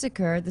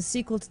Massacre, the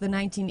sequel to the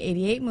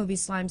 1988 movie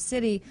Slime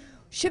City,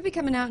 should be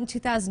coming out in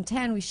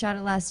 2010. We shot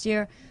it last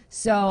year.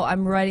 So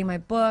I'm writing my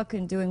book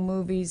and doing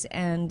movies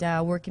and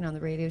working on the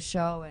radio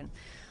show and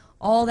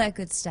all that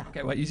good stuff.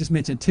 Okay, well, you just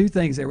mentioned two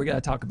things there we got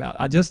to talk about.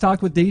 I just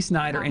talked with Dee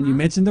Snider, and you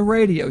mentioned the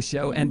radio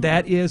show, and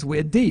that is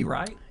with Dee,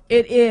 right?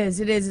 It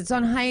is. It's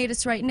on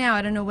hiatus right now.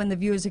 I don't know when the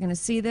viewers are going to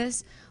see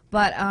this,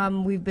 but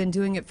we've been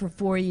doing it for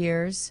 4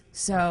 years.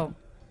 So.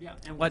 Yeah.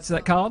 And what's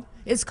that called?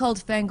 It's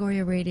called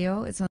Fangoria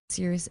Radio. It's on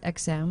Sirius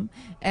XM.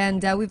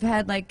 And we've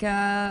had,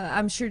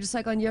 I'm sure just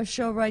like on your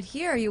show right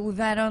here, we've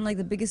had on,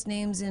 the biggest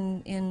names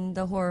in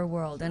the horror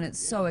world. And it's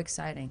so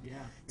exciting. Yeah,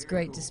 it's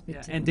great to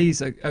speak to him. And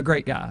Dee's a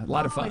great guy. A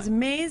lot of fun. He's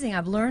amazing.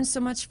 I've learned so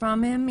much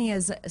from him. He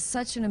has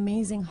such an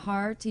amazing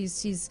heart.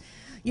 He's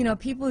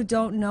people who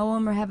don't know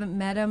him or haven't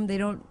met him, they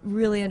don't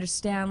really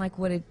understand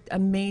what an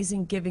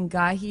amazing giving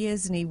guy he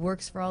is, and he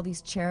works for all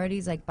these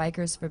charities like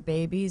Bikers for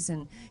Babies,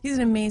 and he's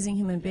an amazing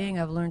human being.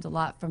 I've learned a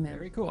lot from him.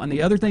 Very cool. And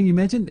the other thing you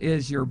mentioned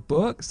is your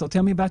book. So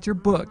tell me about your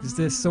book. Is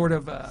this sort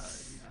of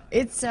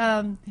It's,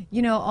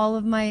 all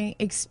of my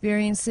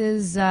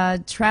experiences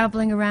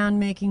traveling around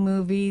making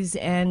movies,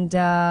 and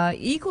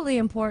equally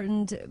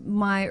important,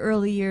 my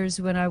early years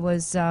when I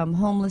was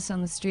homeless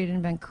on the street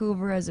in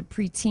Vancouver as a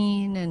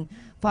preteen, and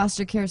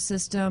foster care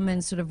system,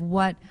 and sort of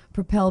what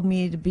propelled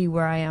me to be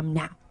where I am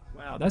now.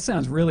 Wow, that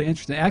sounds really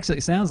interesting. Actually,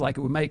 it sounds like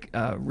it would make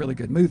a really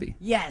good movie.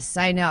 Yes,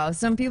 I know.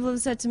 Some people have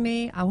said to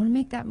me, I want to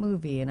make that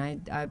movie, and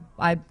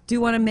I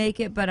do want to make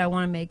it, but I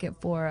want to make it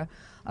for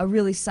a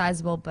really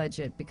sizable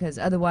budget, because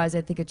otherwise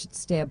I think it should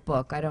stay a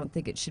book. I don't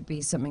think it should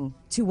be something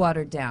too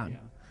watered down. Yeah.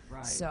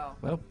 Right. So,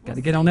 well, got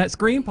to get on that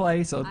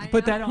screenplay, so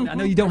put that on. I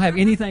know you don't have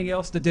anything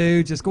else to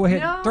do. Just go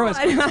ahead and throw a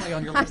screenplay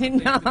on your list.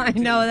 I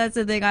know, that's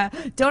the thing. I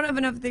don't have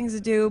enough things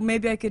to do.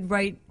 Maybe I could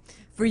write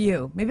for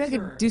you. Maybe I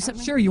could do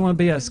something. Sure, you want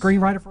to be a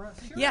screenwriter for us?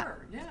 Sure. Yeah.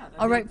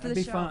 I'll write for the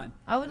show. That'd be fun.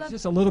 I would love It's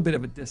just a little bit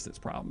of a distance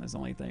problem is the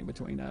only thing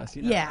between us.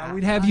 Yeah.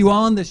 We'd have you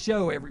on the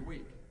show every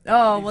week.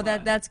 Oh, well,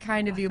 that's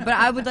kind of you. But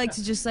I would like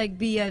to just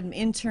be an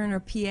intern or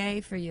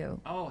PA for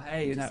you. Oh,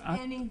 hey,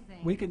 anything.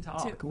 We can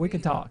talk. We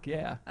can talk.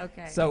 Yeah.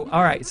 Okay. So,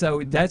 all right.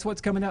 So that's what's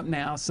coming up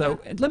now.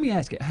 So let me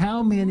ask you,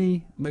 how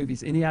many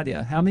movies? Any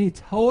idea how many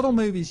total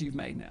movies you've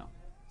made now?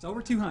 It's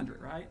over 200,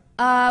 right?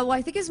 Well,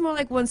 I think it's more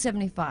like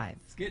 175.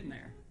 It's getting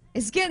there.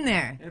 It's getting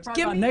there.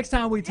 Next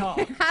time we talk.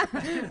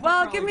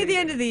 Well, give me the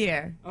end of the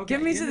year. Okay,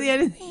 give me to the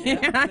end of the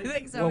year. I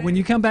think so. Well, when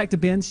you come back to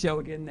Ben's show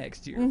again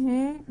next year,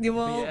 you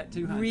will be at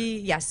 200.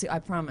 Yes, I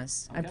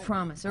promise. Okay. I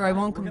promise, or I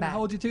won't come back.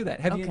 Hold you to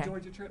that. Have you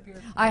enjoyed your trip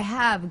here? I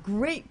have.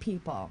 Great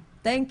people.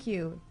 Thank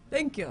you.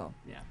 Thank you.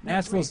 Yeah,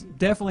 Nashville's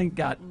definitely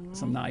got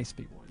some nice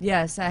people.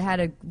 Yes, I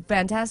had a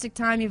fantastic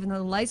time, even though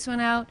the lights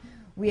went out.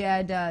 We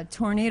had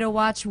tornado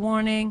watch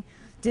warning.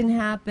 Didn't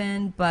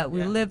happen, but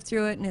we lived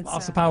through it, and it's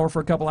lost the power for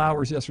a couple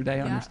hours yesterday.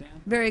 I understand.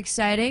 Very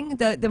exciting.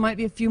 There might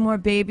be a few more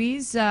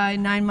babies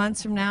 9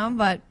 months from now,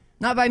 but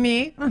not by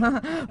me.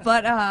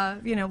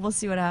 But we'll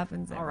see what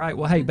happens there. All right.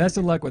 Well, hey, best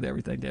of luck with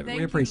everything, David.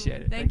 We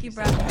appreciate it. Thank you,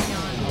 Brad.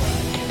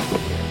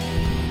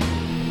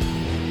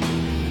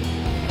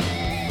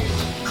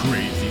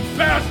 Crazy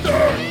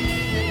faster!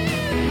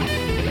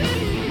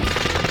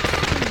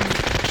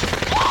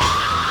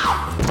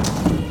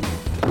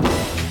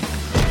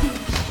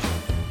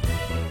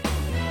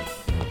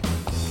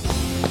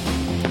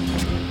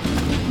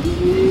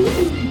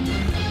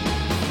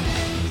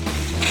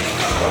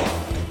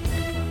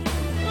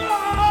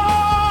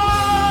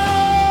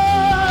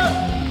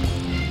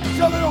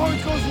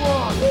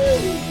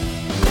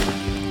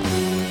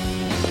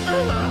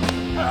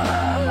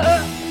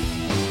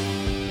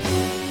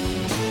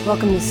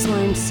 Welcome to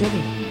Slime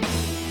City.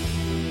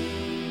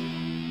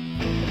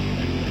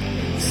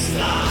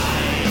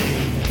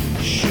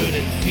 Slime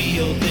shouldn't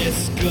feel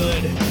this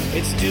good.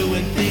 It's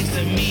doing things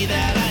to me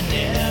that I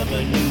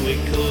never knew it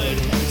could.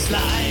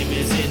 Slime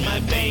is in my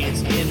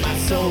veins, in my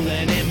soul,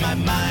 and in my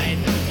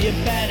mind. You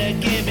better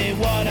give me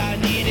what I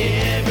need,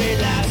 every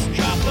last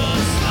drop of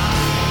slime.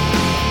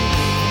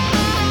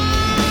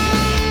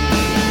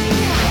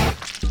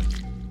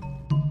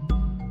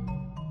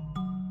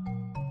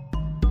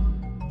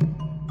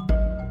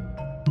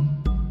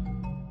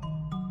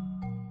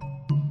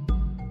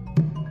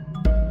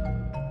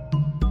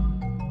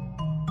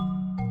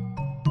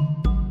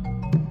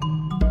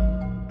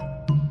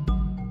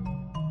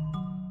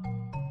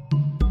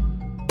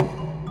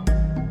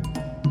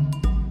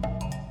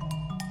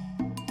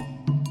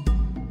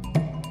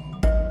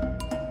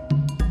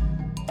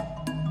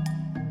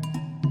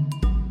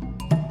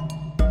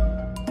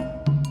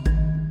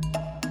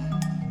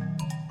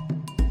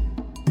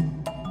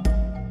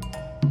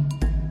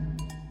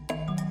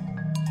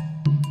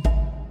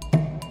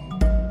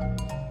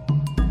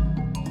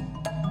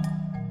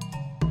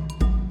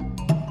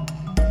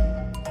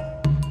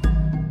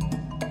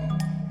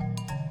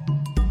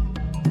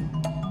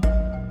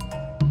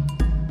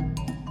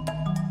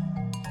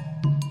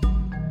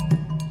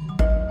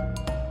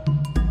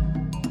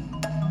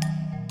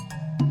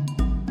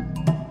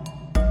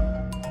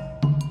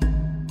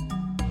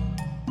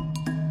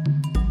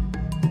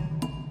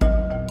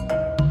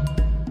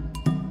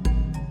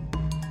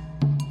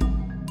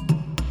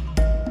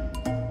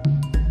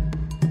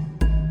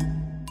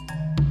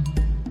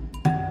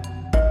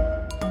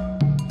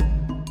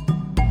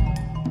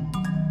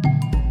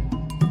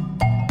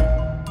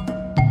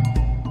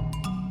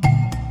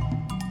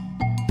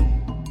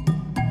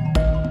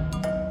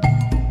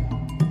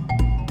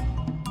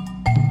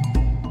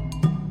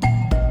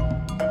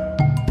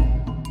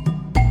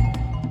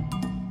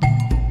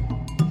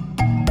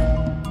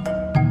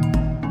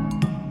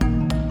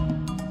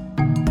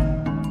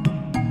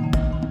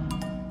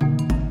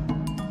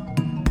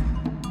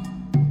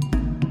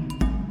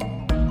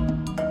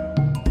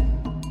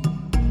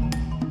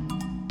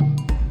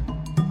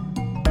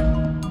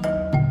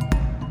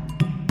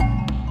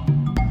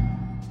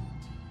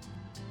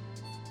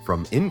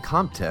 from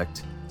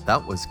Incomptect,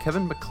 that was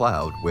Kevin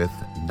MacLeod with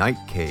Night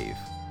Cave.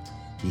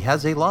 He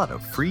has a lot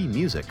of free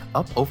music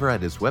up over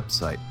at his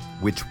website,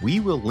 which we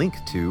will link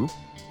to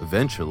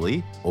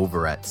eventually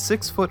over at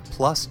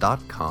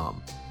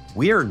 6footplus.com.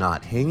 We are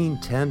not hanging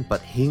 10,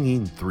 but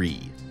hanging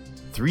 3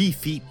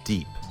 feet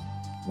deep,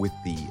 with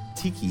the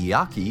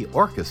Tiki-Yaki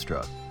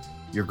Orchestra.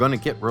 You're going to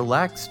get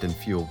relaxed and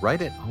feel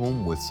right at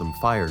home with some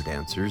fire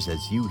dancers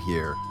as you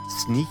hear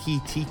Sneaky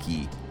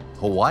Tiki,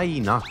 Hawaii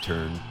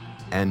Nocturne,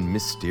 and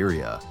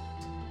Mysteria.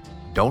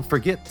 Don't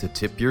forget to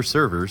tip your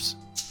servers.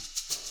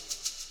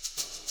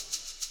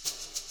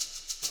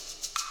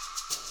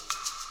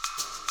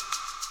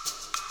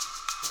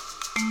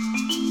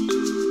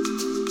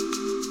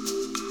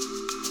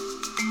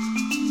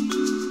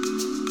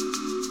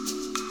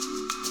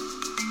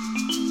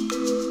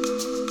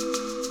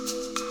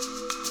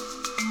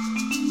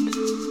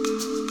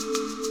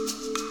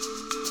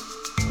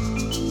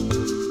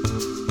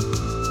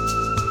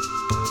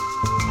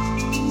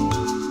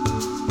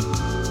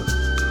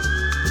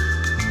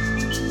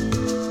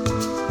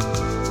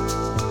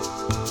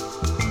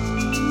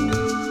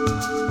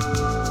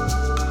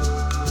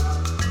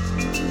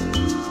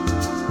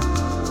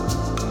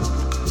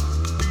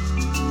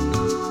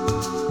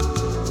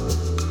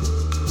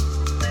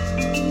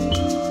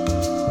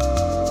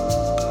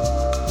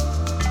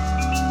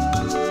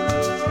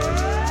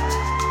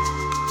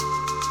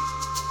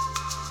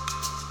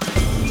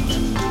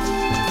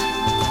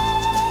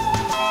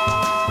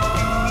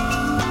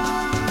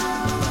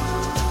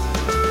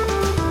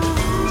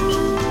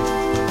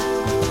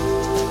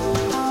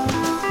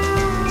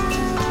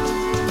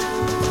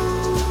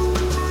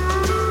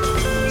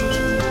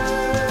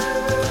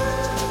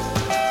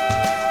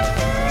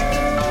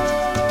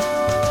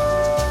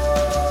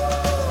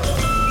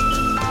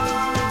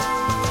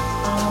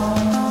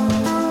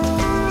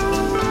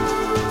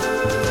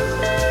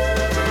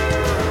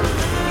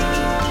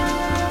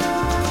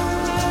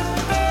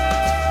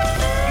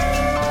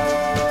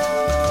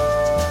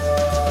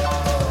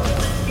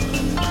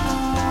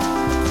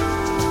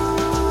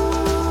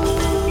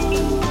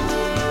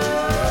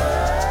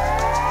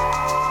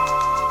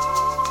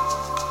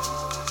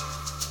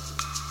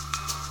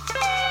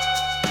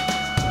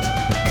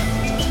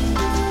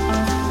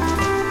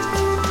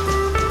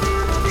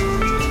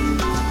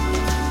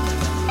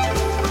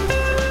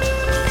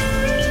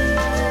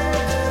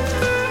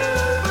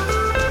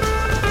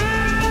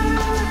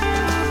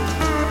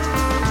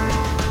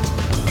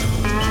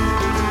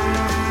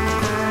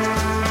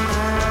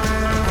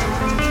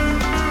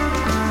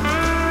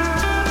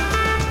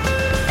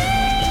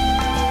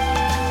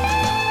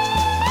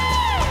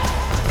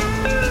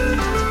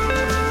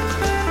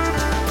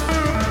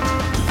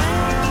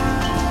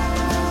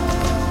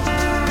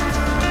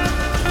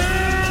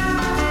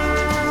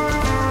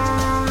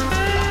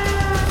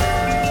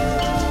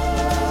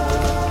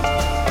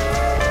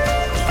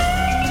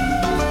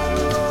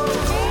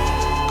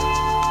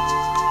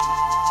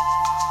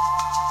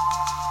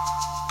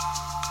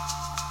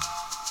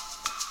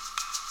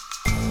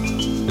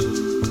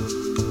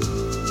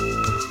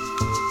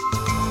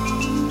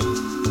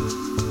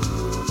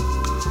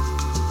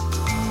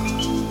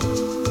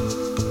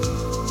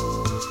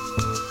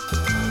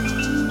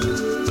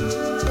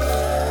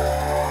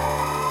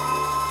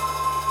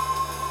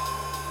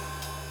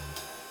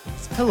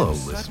 Hello,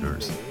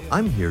 listeners.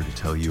 I'm here to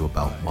tell you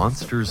about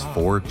Monsters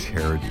for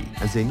Charity.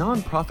 As a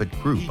non-profit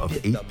group of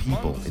 8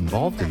 people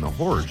involved in the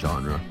horror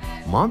genre,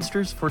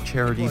 Monsters for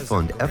Charity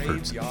fund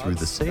efforts through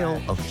the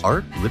sale of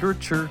art,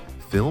 literature,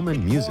 film,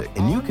 and music,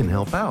 and you can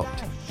help out.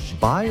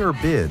 Buy or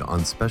bid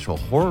on special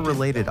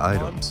horror-related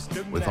items,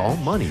 with all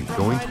money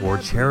going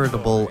toward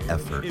charitable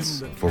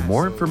efforts. For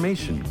more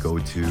information, go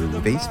to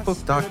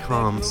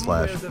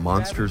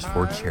facebook.com/Monsters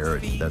for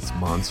Charity. That's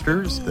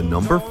Monsters, the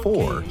number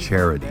 4,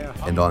 Charity.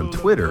 And on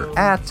Twitter,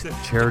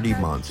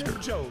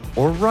 @CharityMonster.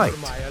 Or write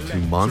to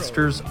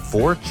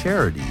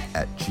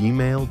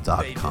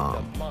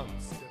monstersforcharity@gmail.com.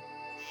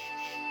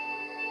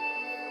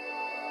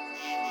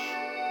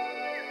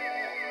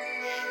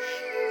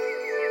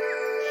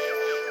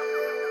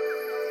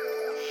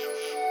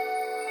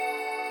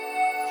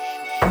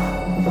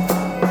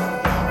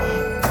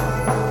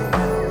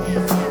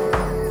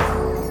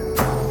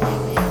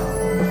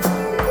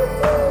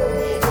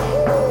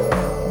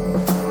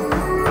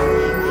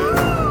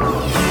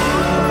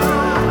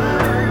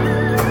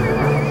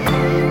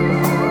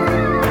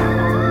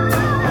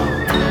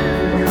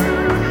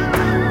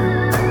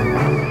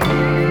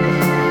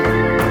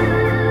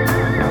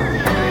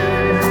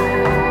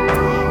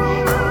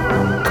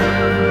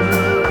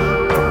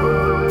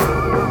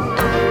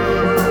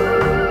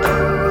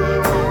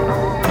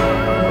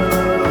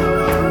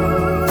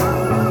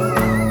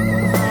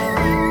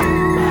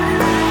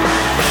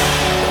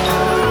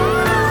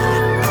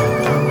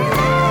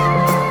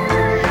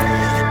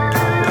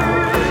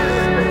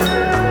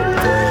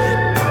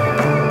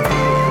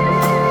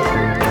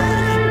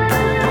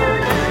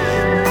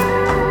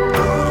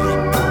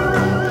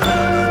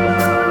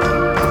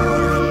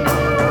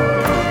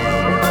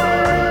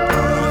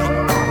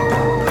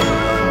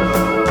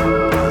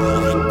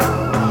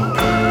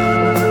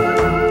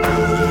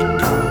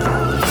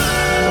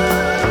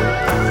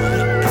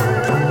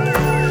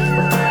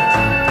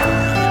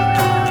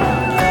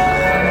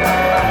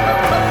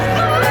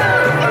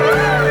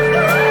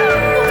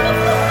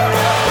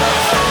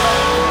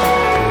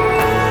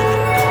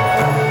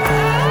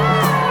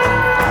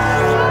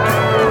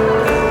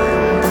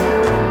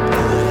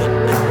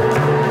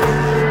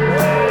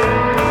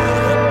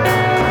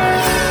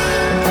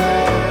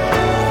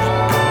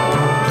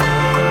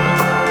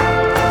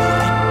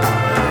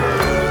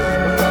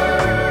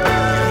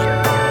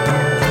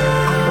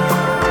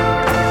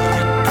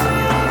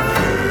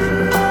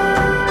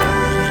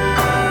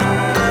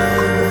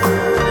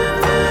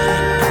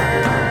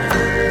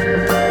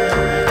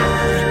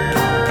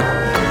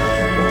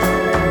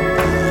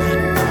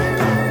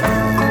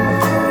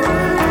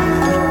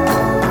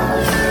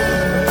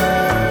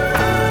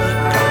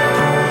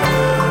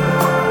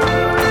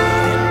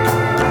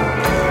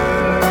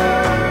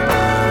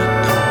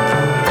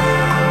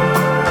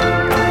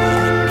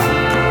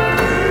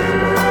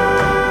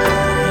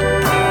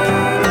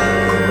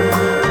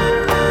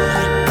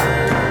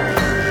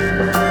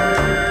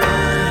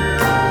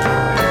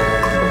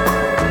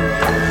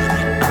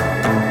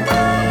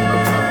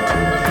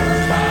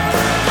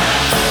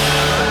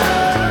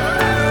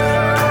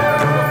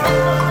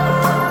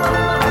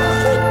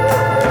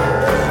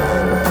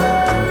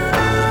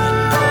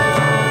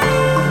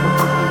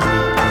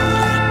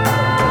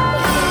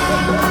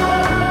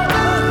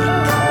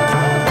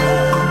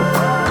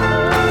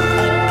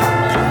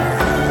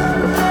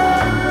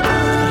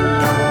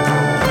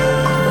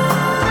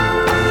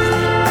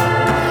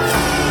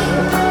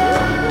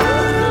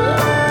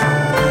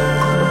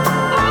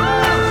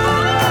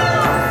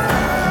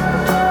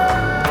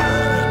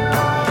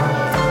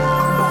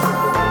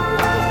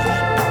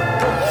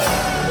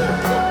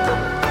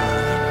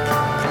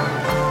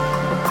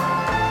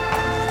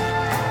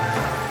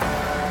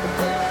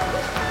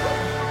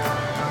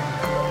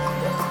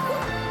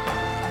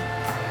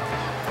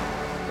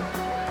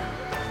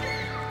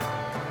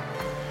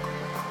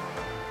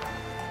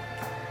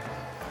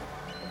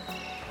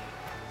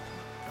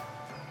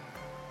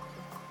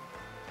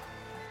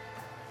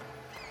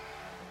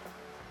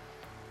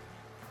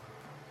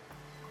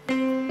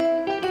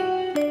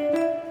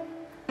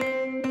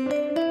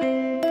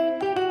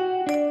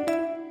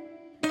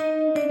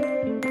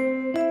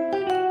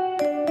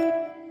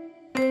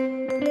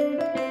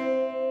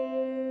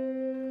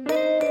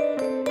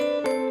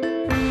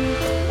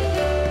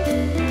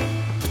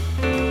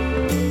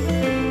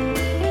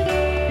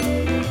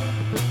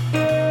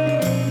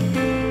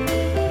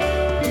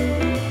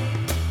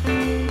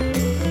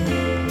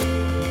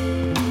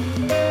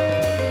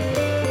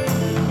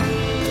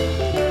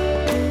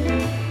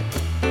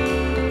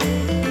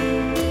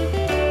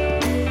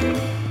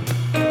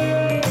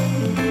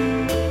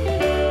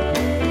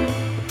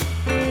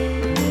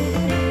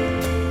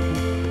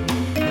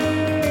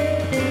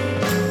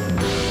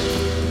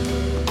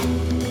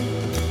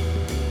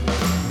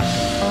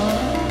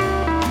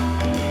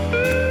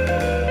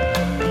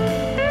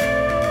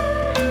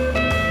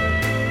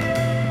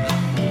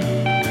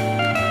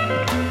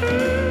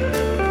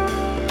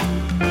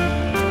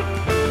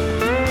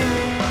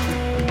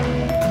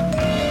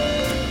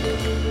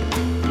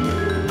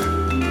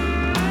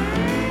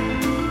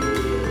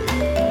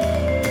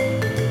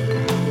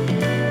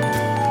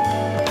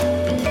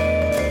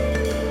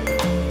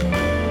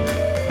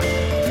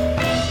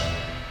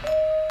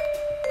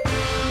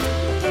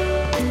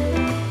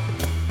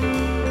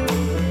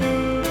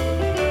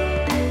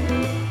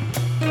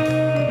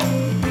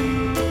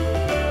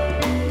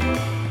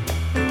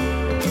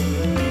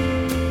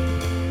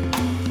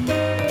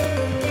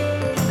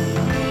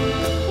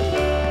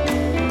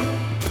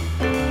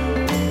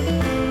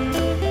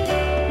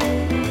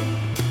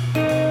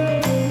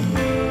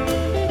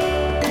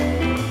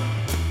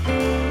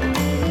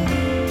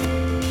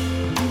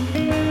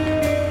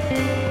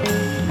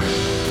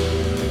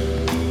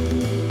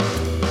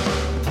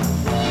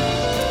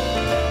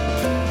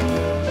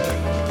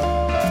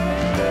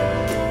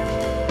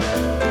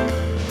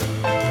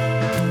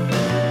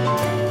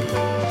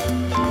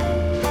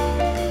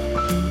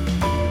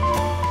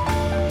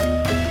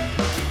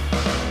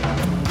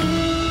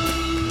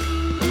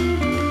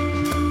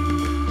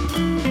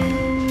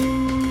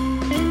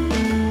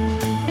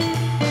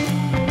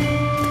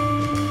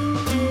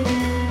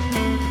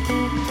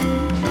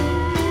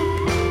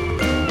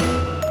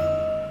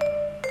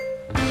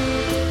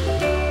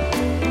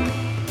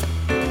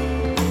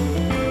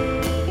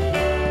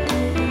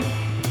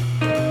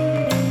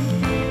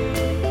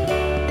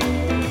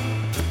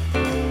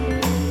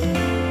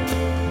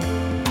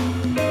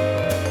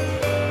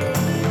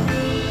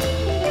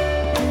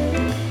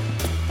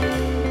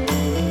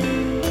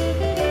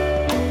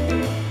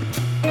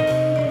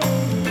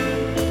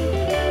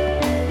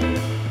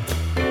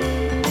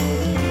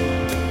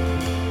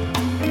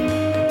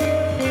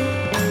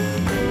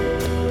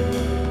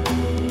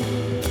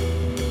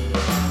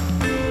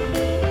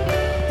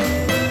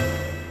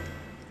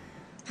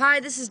 Hi,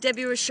 this is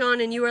Debbie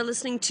Rochon, and you are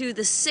listening to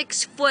the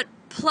 6 Foot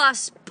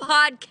Plus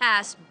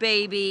podcast,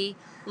 baby.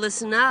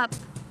 Listen up.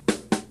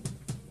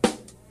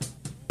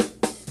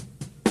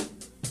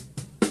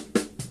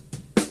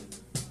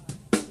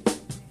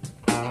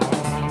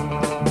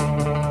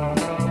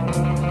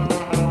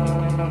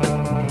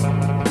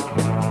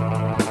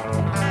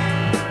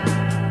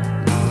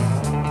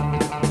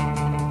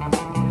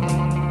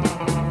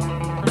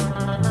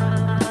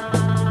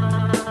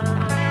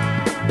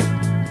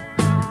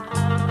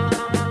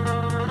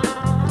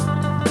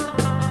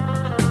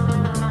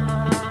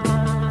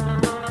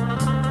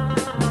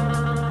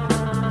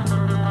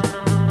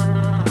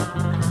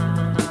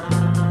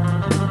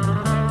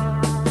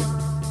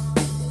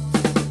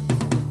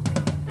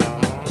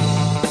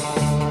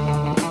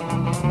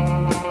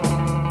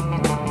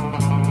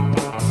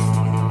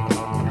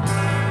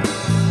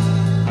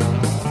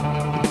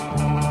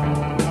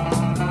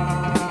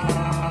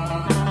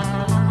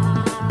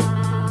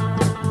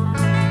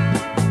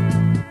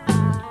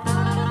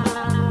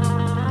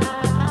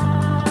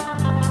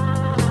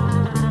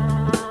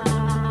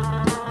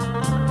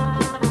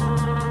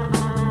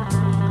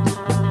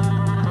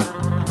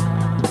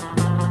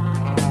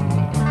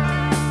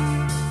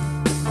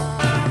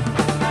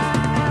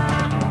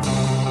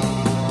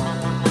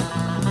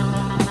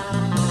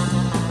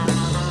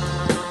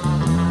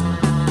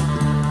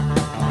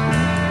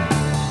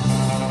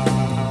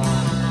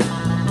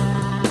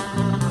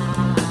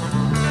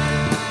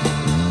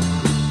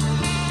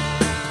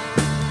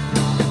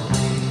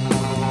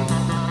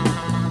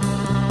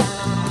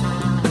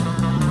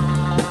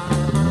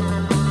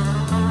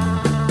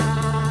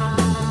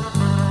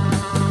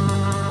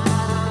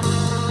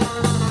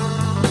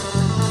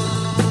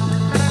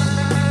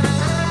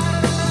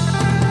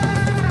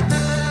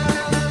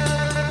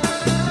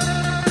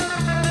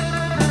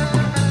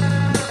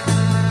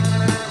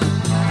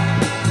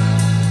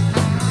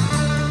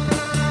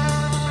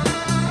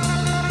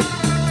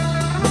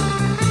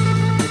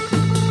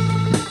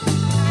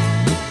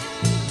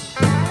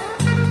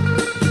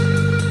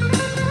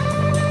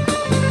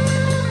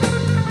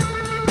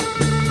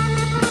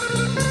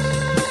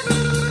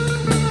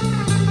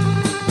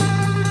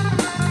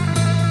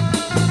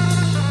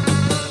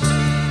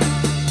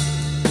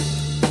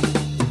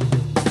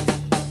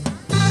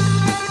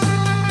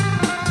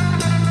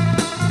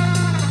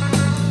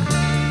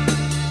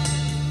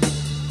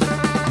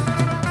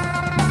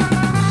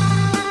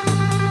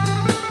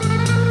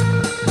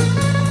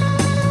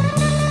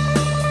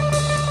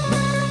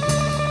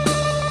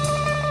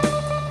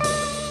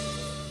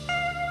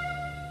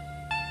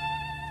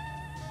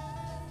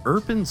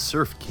 Urban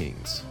Surf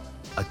Kings,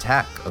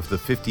 Attack of the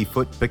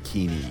 50-Foot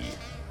Bikini.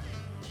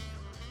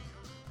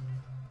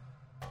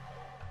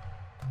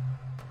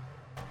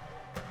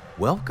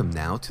 Welcome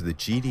now to the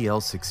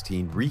GDL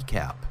 16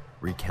 recap,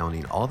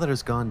 recounting all that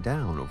has gone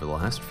down over the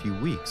last few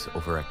weeks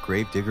over at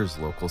Gravediggers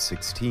Local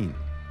 16.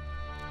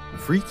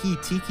 Freaky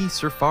Tiki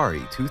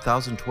Surfari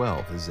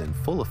 2012 is in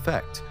full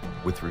effect,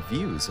 with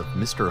reviews of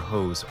Mr.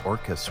 Ho's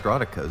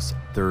Orchestratica's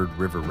Third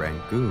River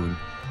Rangoon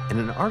and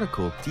an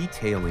article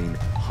detailing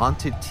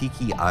Haunted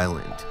Tiki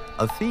Island,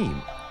 a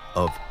theme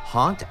of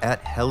Haunt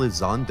at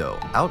Helizondo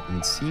out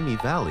in Simi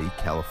Valley,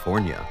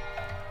 California.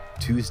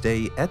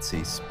 Tuesday,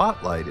 Etsy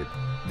spotlighted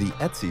the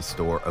Etsy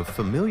store of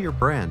familiar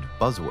brand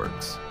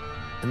Buzzworks.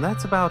 And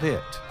that's about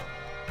it.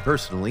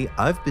 Personally,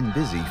 I've been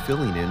busy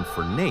filling in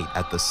for Nate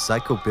at the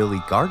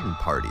Psychobilly Garden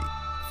Party,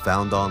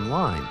 found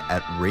online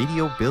at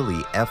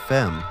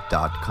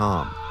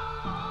radiobillyfm.com.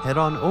 Head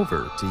on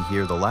over to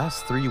hear the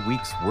last 3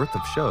 weeks worth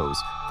of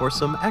shows for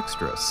some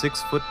extra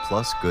 6 Foot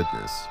Plus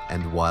goodness.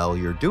 And while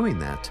you're doing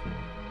that,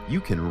 you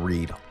can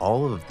read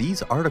all of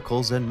these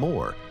articles and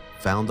more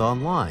found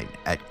online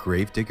at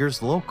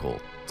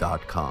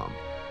gravediggerslocal.com.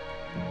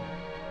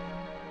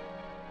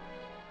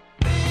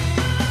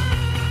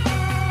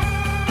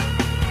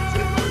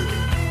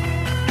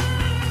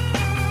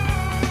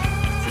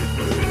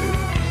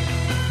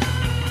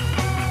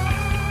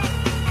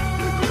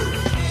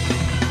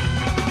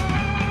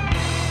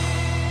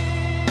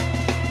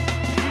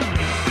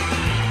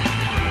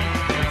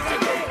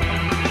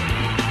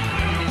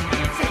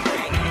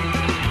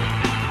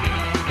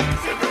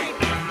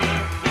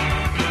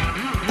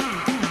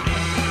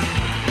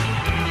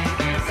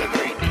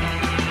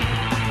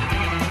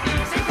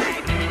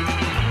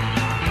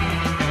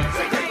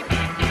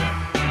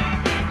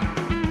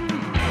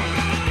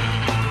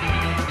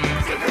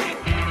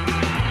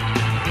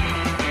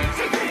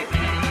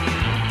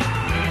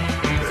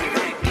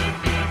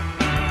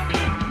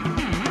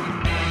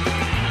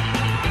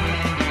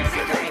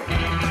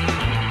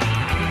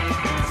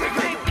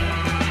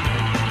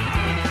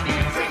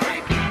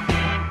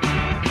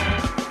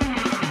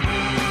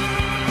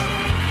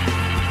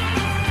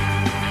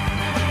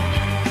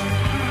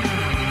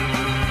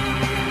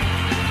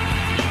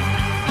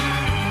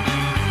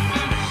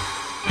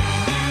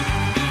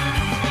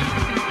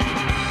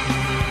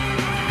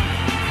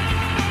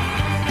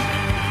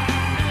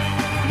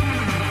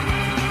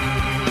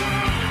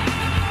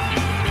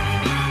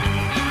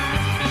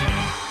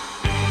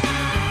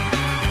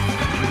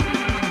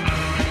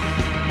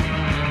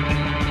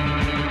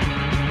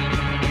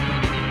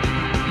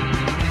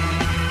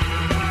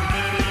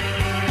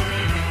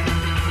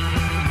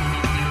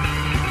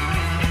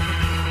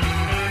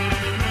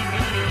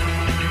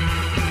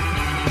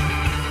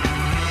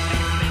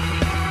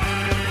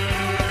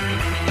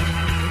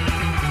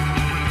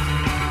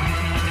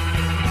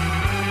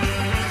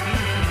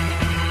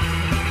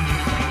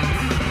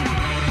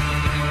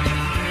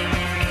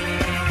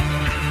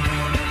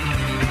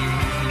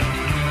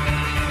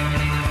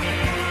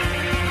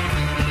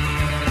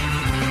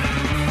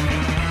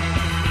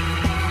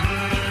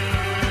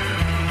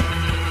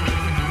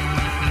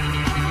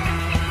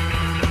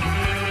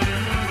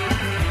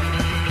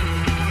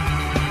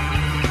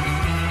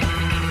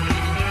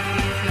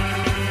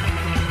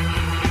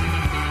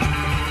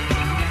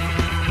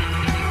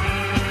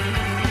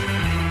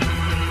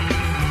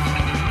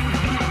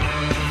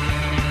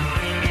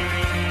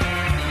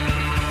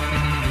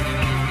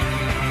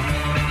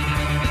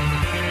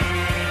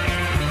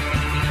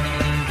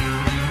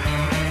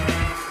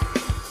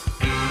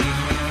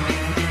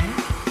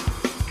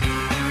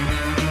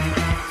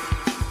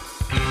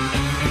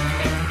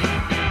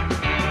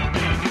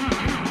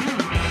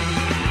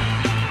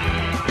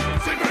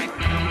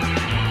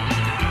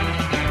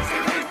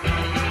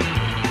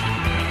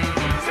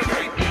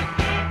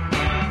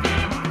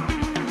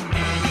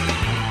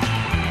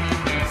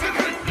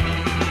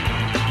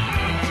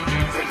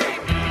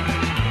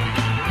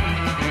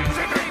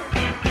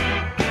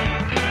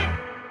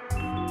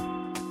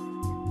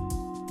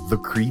 The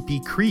Creepy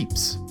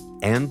Creeps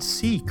and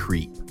Sea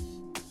Creep.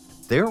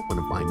 They're one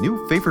of my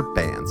new favorite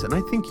bands, and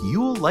I think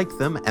you'll like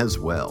them as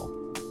well.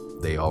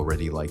 They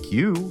already like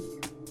you.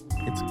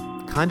 It's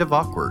kind of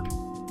awkward.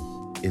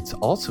 It's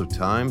also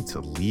time to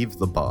leave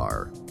the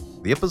bar.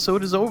 The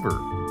episode is over.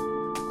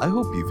 I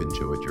hope you've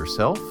enjoyed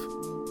yourself.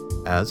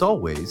 As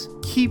always,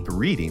 keep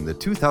reading the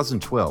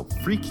 2012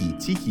 Freaky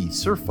Tiki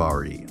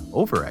Surfari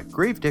over at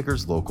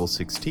Gravediggers Local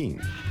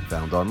 16,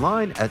 found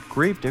online at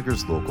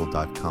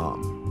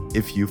gravediggerslocal.com.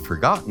 If you've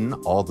forgotten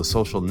all the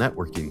social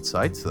networking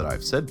sites that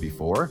I've said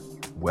before,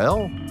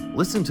 well,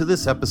 listen to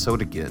this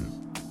episode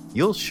again.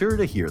 You'll sure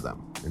to hear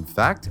them. In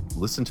fact,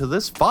 listen to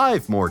this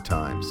 5 more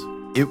times.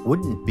 It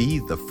wouldn't be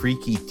the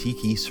Freaky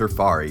Tiki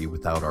Surfari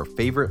without our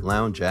favorite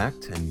lounge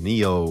act and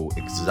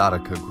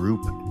neo-exotica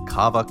group,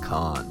 Kava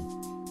Khan.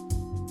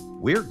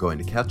 We're going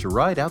to catch a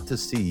ride out to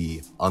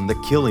sea on the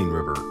Killing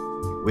River,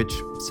 which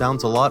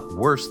sounds a lot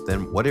worse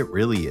than what it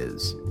really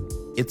is.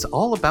 It's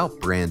all about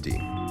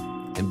branding.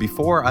 And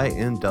before I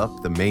end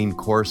up the main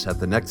course at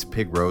the next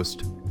pig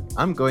roast,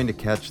 I'm going to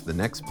catch the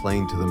next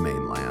plane to the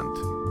mainland.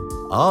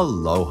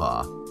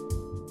 Aloha.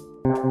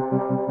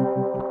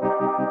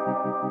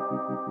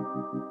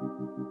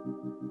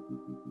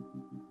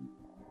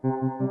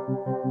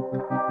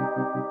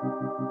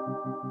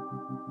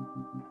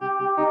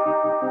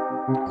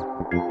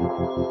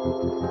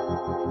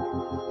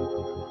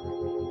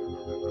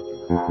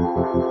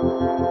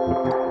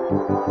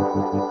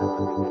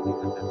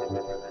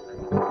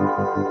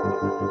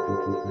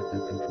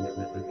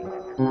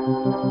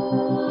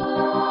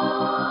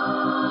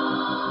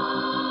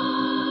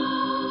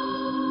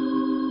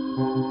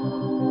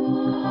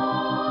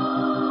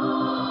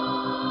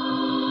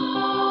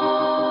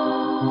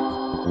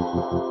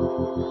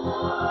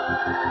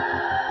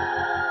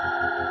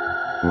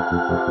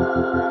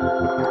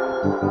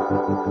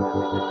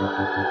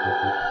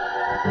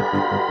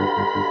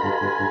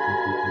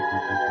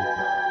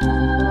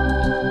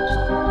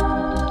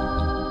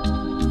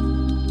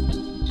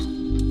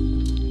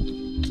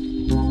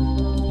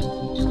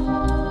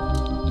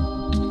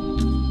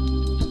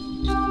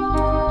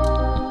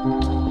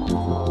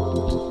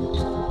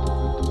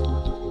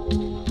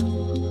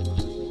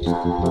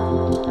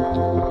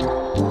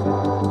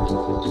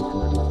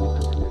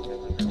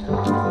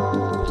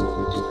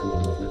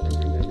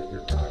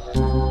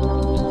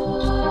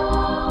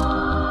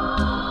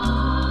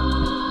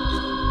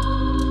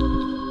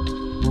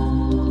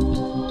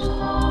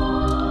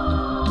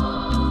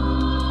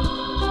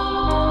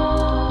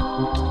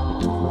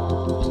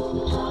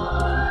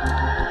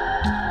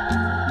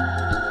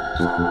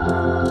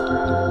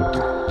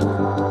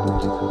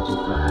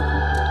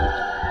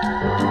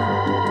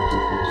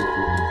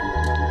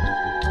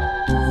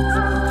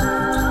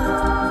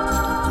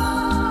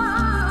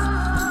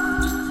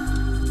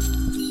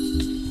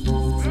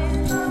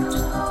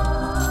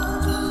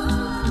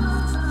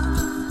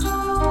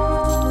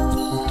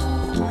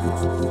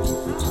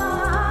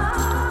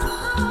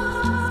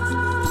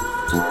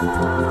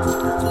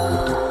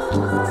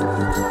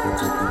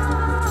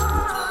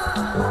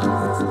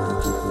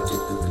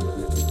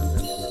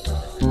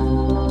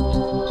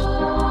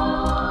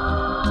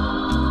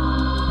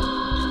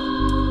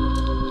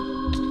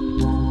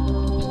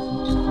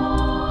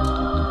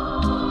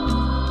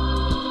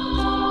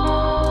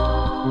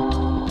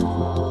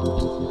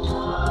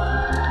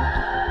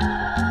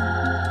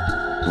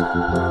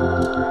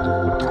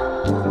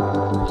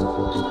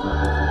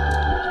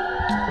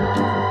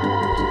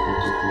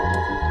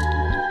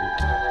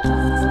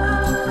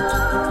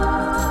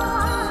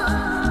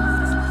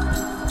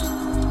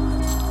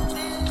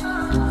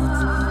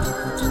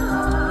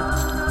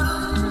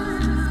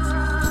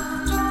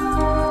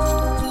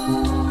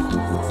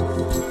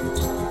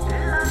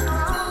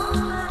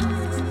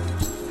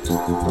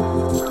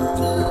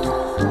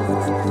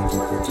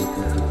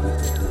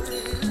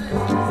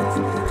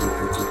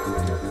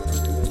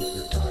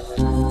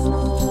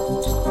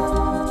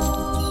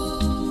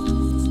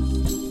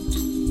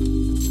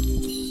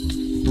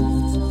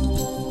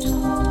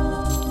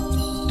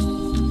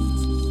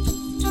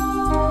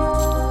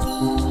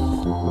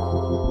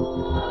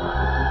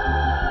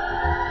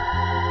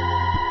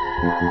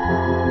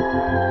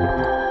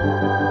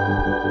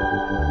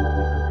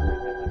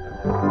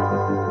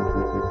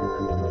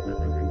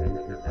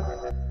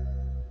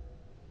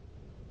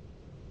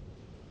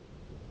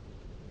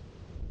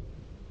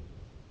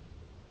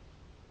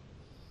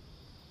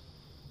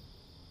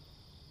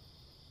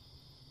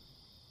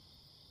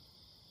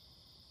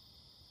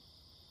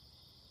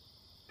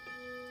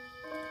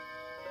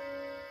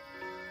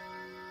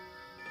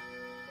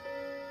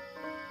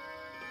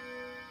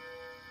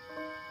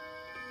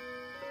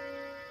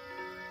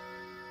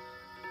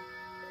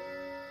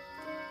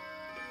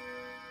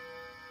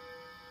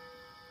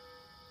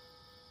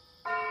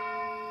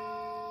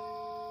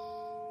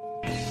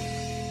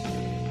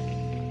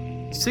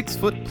 Six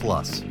Foot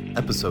Plus,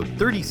 Episode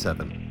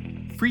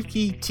 37,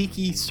 Freaky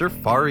Tiki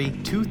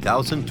Surfari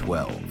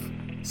 2012.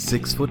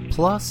 6 Foot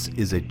Plus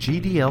is a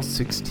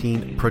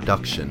GDL16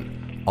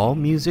 production. All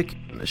music,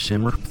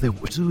 Shimmer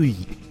Plewizui.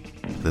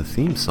 The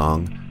theme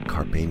song,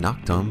 Carpe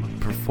Noctem,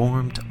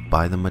 performed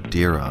by the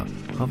Madeira.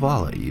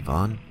 Havala,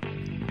 Ivan.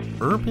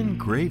 Urban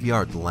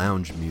Graveyard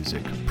Lounge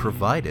music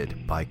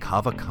provided by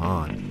Kava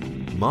Khan.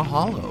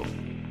 Mahalo.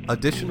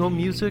 Additional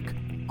music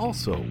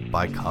also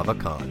by Kava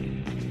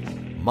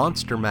Khan.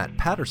 Monster Matt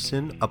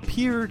Patterson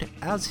appeared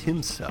as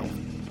himself.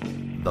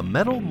 The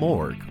Metal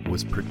Morgue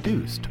was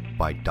produced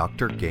by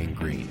Dr.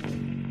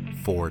 Gangrene.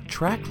 For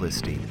track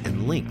listing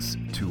and links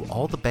to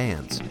all the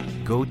bands,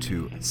 go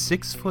to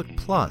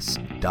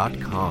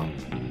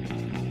 6footplus.com.